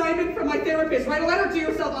was an assignment from my therapist. Write a letter to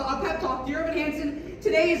yourself. A pep talk. Dear Evan Hansen,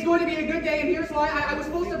 today is going to be a good day, and here's why. I was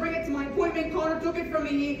supposed to bring it to my appointment. Connor took it from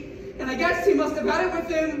me, and I guess he must have had it with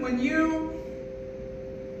him when you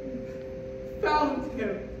found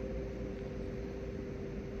him.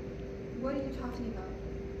 What are you talking about?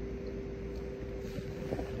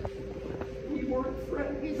 We weren't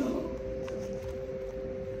friends. No.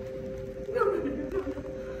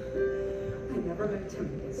 I never meant to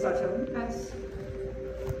make such a mess.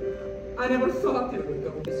 I never thought it would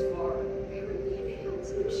go this far.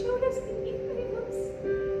 You showed us the emails.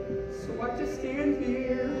 So I just stand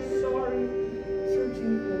here, sorry,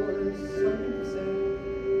 searching for something to say.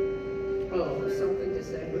 Oh, something to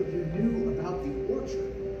say. But you knew about the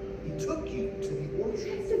orchard. He took you to the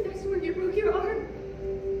orchard. That's where you broke your arm.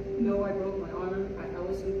 No, I broke my arm at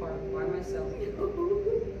Ellison Park by myself.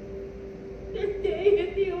 That day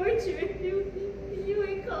at the orchard. You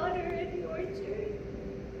and Connor at the orchard.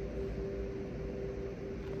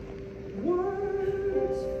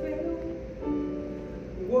 Words fail.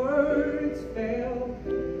 Words fail.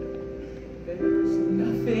 There's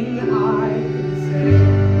nothing I can say.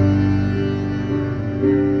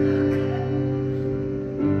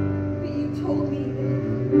 But you told me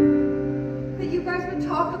that you guys would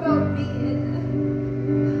talk about me.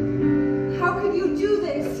 How could you do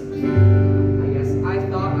this? I guess I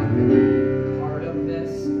thought I could be part of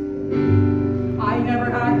this. I never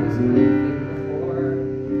had this kind of thing before.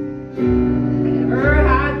 I never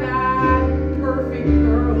had that perfect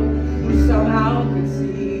girl who somehow could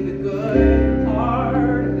see the good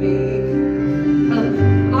part of me.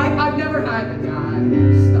 I've never had a dad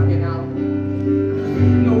stuck it out.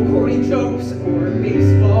 No corny jokes or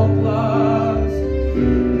baseball gloves.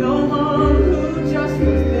 No mom who just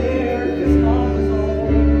was there because mom was all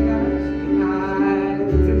that she had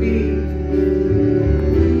to be.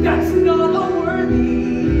 That's not a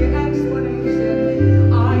worthy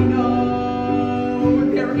explanation. I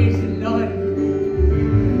know there is none.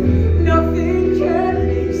 Nothing can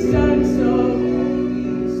make sense of all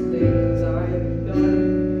these things I've done.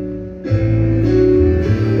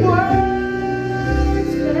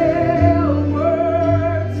 Words fail,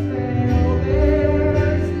 words fail.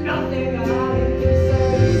 There's nothing I can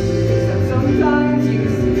say except sometimes you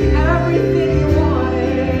see everything you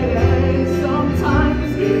wanted, and sometimes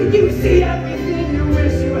you see everything you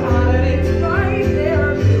wish you had. It's right there,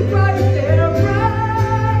 right there,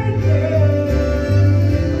 right there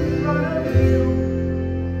in front of you.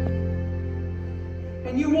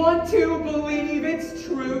 And you want to believe it's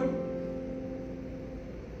true.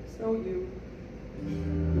 So you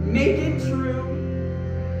make it true.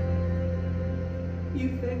 You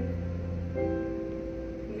think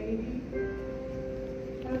maybe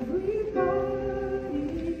everybody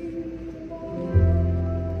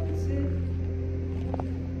wants it.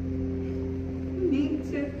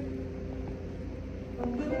 Needs it a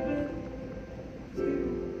little bit too.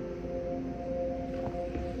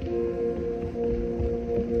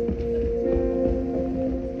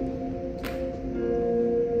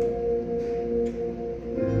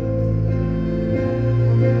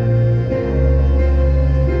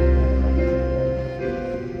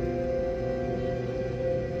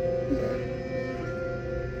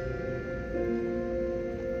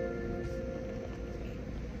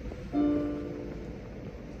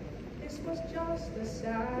 was just a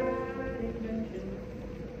sad invention.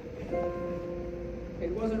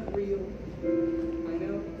 It wasn't real, I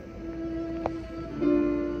know.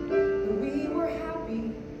 But we were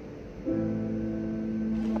happy. I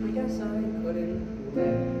guess I couldn't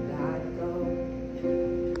let that go.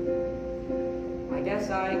 I guess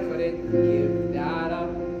I couldn't give that up.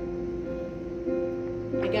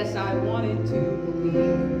 I guess I wanted to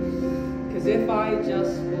believe. 'Cause if I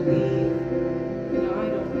just believe, then I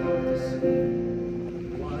don't have to see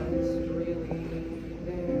what's really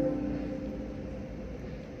there.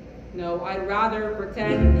 No, I'd rather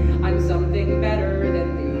pretend I'm something better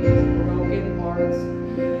than these broken parts.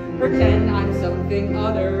 Pretend I'm something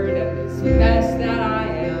other than this mess that I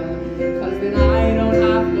am. 'Cause then I don't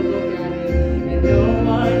have to look at it, and no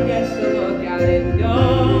one gets to look at it. No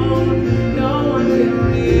one can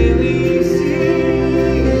really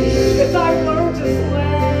see. 'Cause I've learned to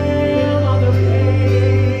slam on the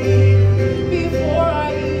pain before I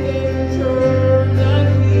even turn the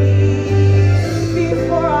key.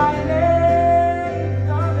 Before I make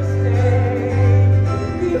a mistake.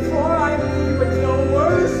 Before I leave with the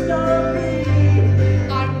worst of me.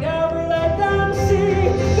 I never let them see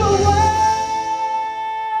the worst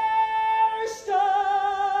of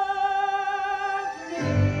me.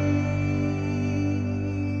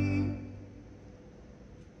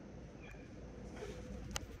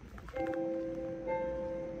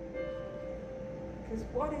 'Cause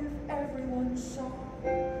what if everyone saw?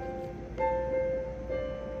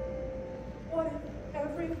 What if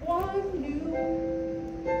everyone knew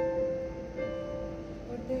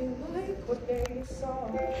what they like, what they saw?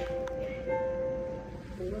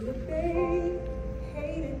 Or that they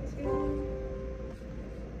hated too?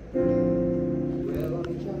 Will I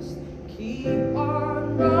just keep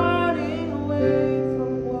on running away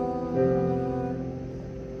from what's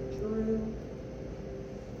true?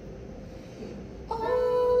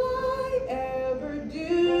 All I ever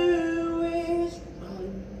do is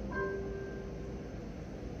run.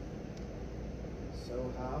 So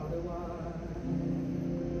how do I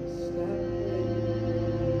step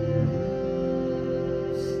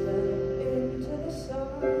into the sun?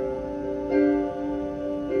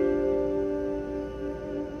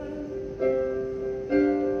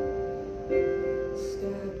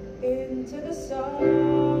 Step into the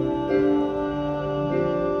sun.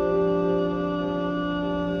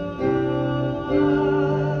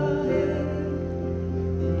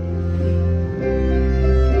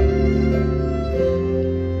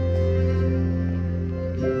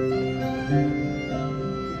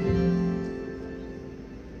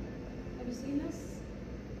 Have you seen this?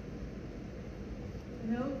 A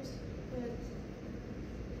note that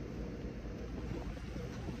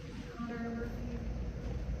Connor Murphy.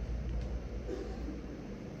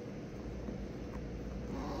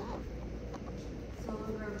 It's all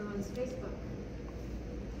over everyone's Facebook.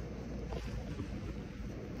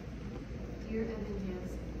 Dear Evan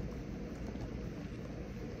Hansen.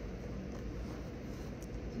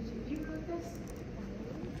 You wrote this?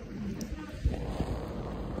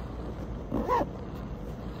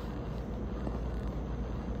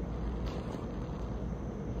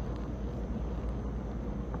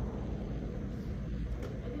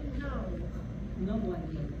 I didn't know. No one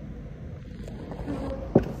knew. No,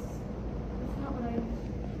 that's not what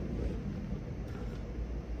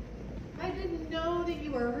I didn't know that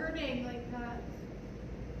you were hurting like that.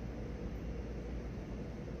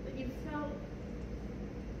 That you felt.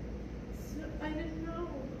 So, I didn't know.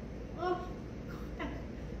 Oh, God.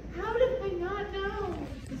 How did I not know?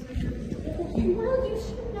 Because I should have told you. Well, you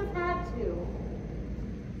shouldn't have had to.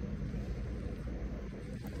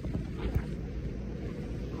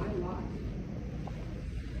 I lied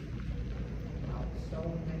about so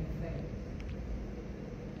many things.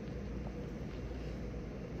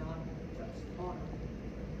 Not just Connor.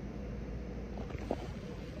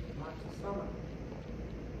 Not to Summer.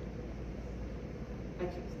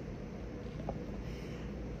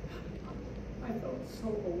 I felt so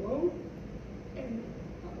alone. And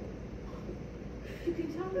You can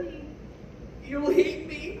tell me. you'll hate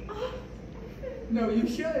me. No, you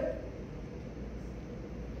should.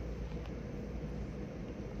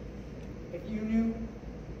 If you knew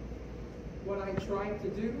what I tried to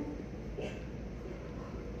do,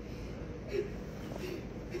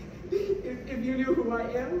 if you knew who I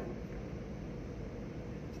am,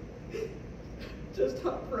 just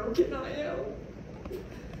how broken I am.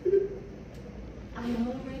 I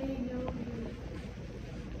already know you.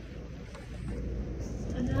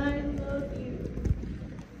 And I love you.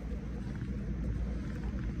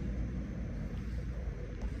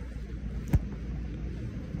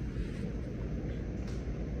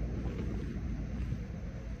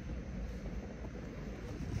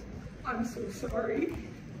 I'm so sorry.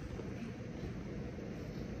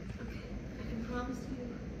 I can promise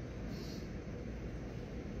you,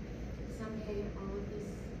 someday all of this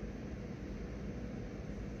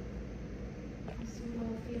will soon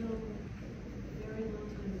all feel like a very long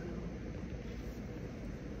time ago.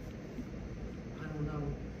 I don't know.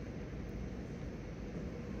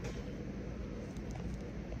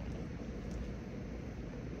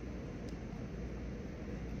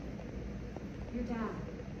 Your dad.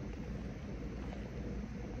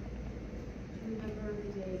 Do you remember the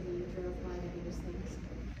day he drove by to do his things?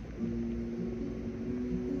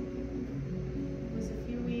 It was a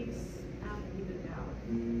few weeks after he moved out.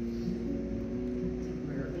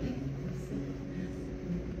 Temporarily.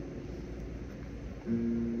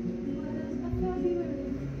 It was a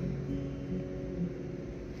February.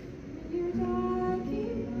 When your dad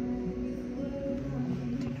came by for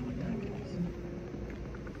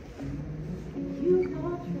you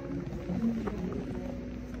called from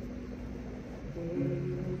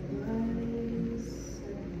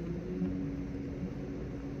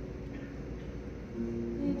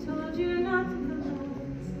they told you not to go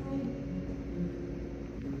outside,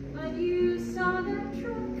 but you saw that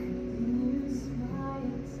truck and you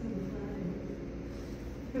smiled so wide.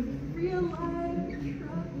 Real life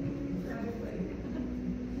truck driveway.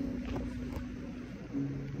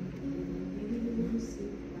 You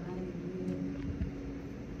sit by me.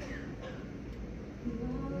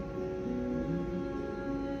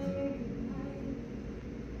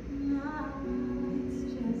 Now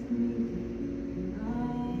it's just me.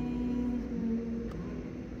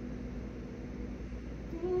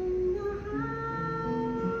 In the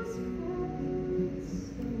house felt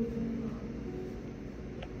so big,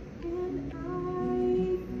 and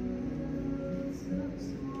I felt so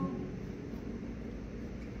small.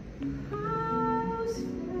 The house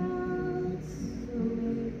felt so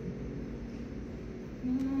big,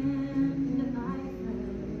 and I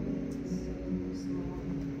felt so small.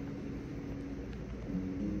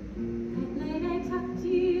 At night I tucked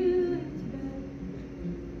you into bed.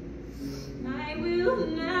 I will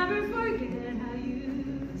never forget how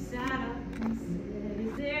you sat up and said,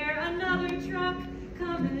 "Is there another truck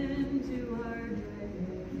coming to our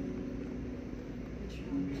driveway? The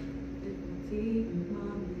truck that will take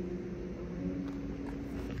Mommy away."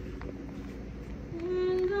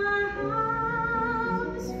 And the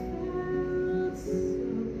house felt so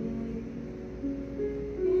big,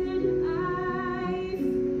 and I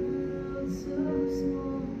felt so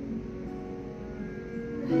small.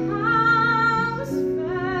 The house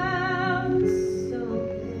felt so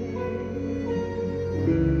big,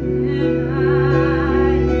 and I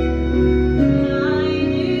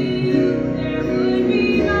knew there would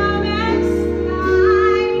be moments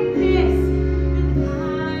like this, and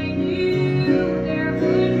I knew there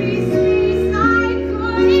would be space I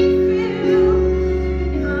couldn't fill,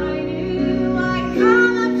 and I knew I'd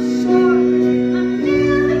come up short a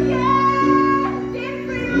million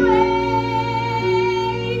different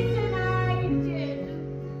ways, and I did.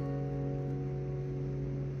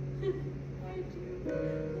 I do.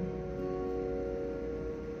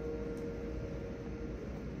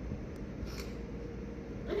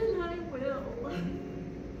 And I will.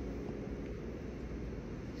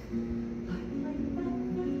 I'm like that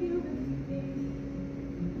February day.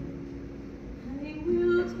 I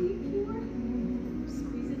will take your hand,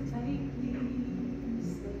 squeeze it tightly,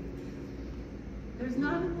 say, "There's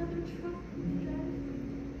not another truck in the driveway.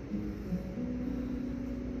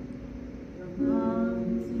 Your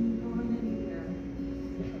mom isn't going anywhere.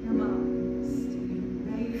 Your mom is staying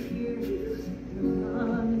right here. Your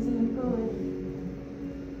mom isn't going anywhere.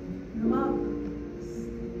 Your mom is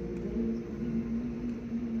staying right here.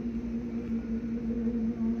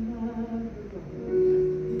 No matter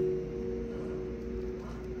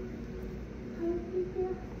what. I'll be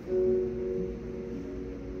here.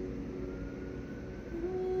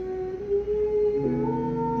 And it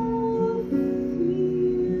all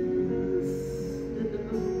feels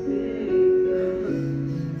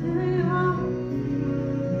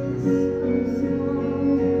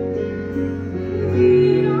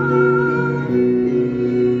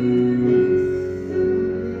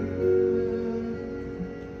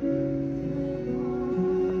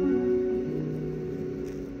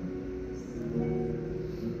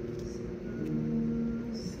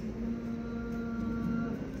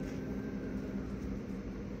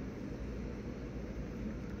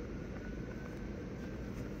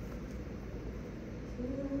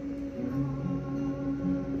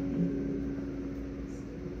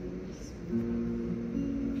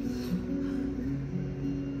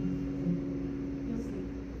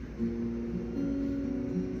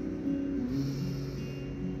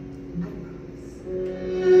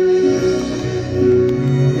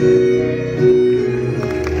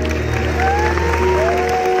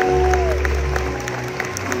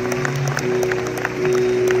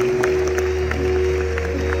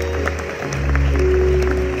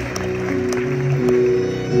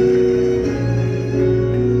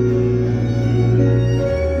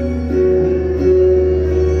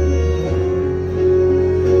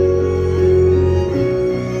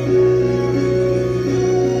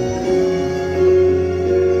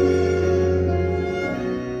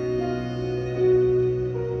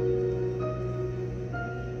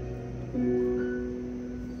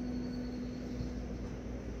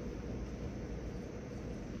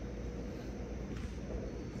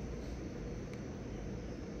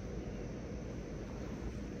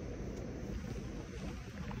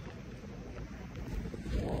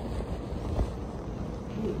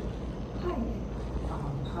Hi.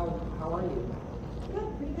 How are you? Good,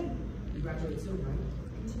 pretty good. You graduate soon, right?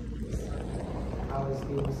 How is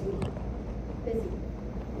being a senior? Busy.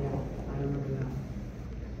 Yeah, I remember that.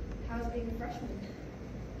 How's being a freshman?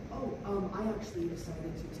 Oh, I actually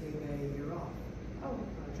decided to take a year off. Oh.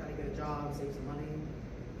 Try to get a job, save some money.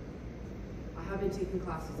 I have been taking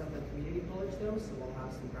classes at the community college though, so I'll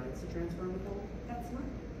have some credits to transfer in the fall. That's smart.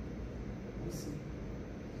 We'll see.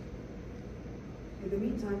 In the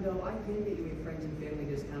meantime though, I can get you a friends and family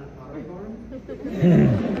discount at Pottery Barn.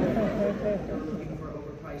 You're looking for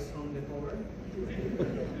overpriced home decor.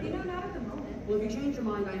 Not at the moment. Well, if you change your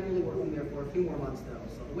mind, I am only working there for a few more months though,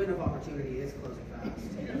 so the window of opportunity is closing fast.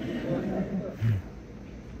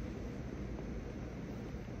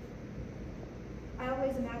 I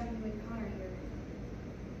always imagined you and Connor here.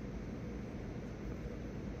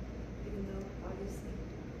 Even though, obviously.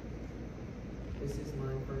 This is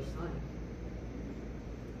my first time.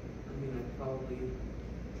 I mean, I've probably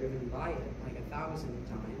driven by it like 1,000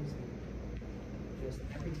 times. And just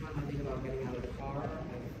every time I think about getting out of the car,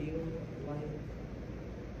 I feel like,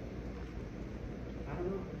 I don't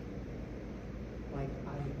know, like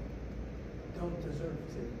I don't deserve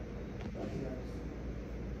to. But yes.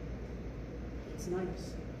 It's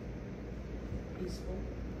nice. Peaceful.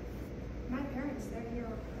 My parents, they're here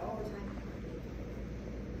all the time.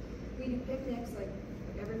 We do picnics like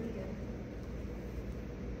every weekend.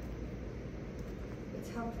 It's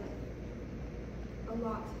helped them a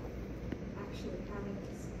lot, actually, having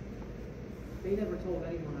this. They never told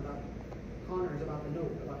anyone about Connors, about the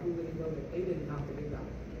note, about who really wrote it. They didn't have to do that.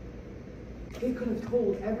 They could have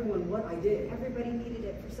told everyone what I did. Everybody needed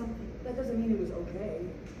it for something. That doesn't mean it was okay.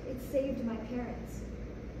 It saved my parents.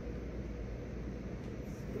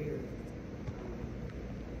 It's weird.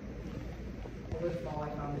 Over the fall, I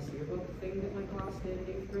found this yearbook thing that my class did in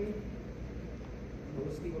 8th grade.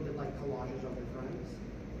 Most people did like collages of their friends.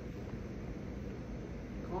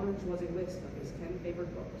 Connors was a list of his 10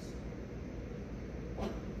 favorite books. I've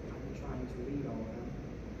been trying to read all of them.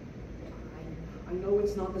 I know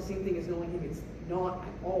it's not the same thing as knowing him. It's not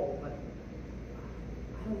at all, but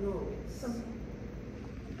I don't know. It's something.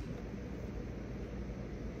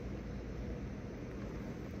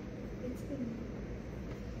 It's been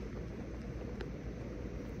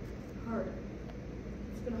hard.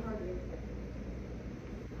 It's been a hard year.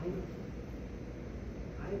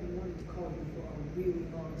 I've been wanting to call you for a really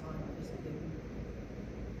long time. I just didn't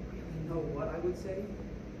really know what I would say.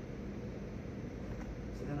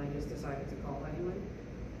 So then I just decided to call anyway.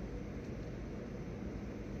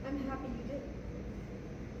 I'm happy you did.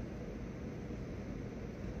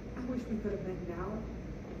 I wish we could have met now.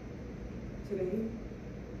 Today.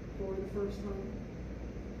 For the first time.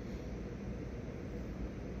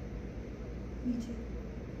 Me too.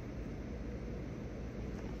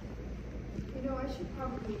 I should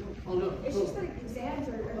probably. Oh no. It's just that exams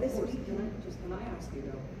are this week. Can I ask you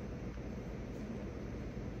though?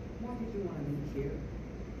 Why did you want to meet here?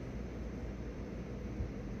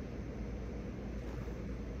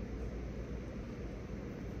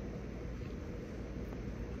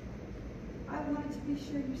 I wanted to be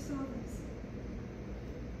sure you saw this.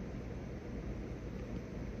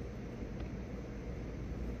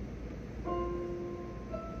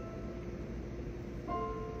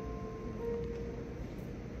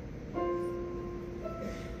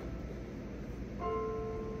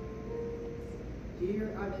 Dear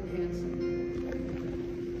Evan Hansen,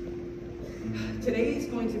 today is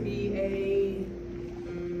going to be a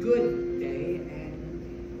good day,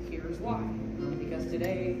 and here's why. Because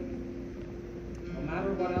today, no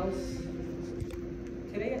matter what else,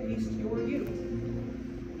 today at least you're you.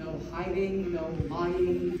 No hiding, no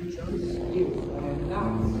lying, just you. And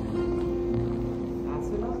that's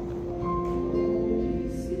enough.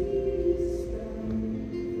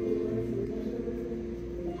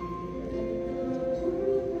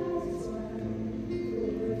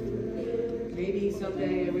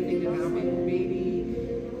 Someday everything that happened, maybe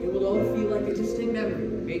it will all feel like a distant memory.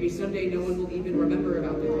 Maybe someday no one will even remember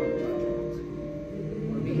about the group project.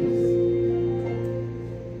 Or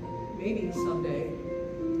maybe someday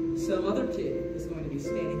some other kid is going to be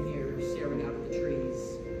standing here staring out at the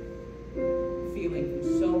trees, feeling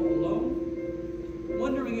so alone,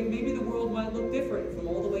 wondering if maybe the world might look different from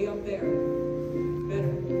all the way up there.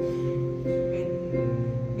 Better.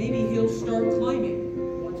 And maybe he'll start climbing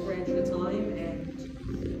one branch at a time, and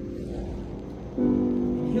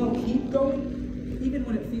he'll keep going, even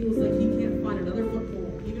when it feels like he can't find another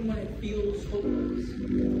foothold, even when it feels hopeless.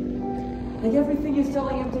 Like everything is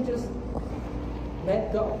telling him to just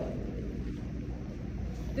let go.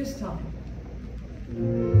 This time,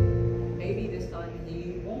 Maybe this time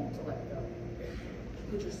he won't let go.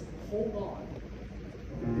 He'll just hold on.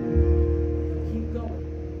 He'll keep going.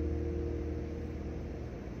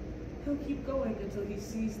 He'll keep going until he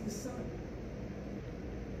sees the sun.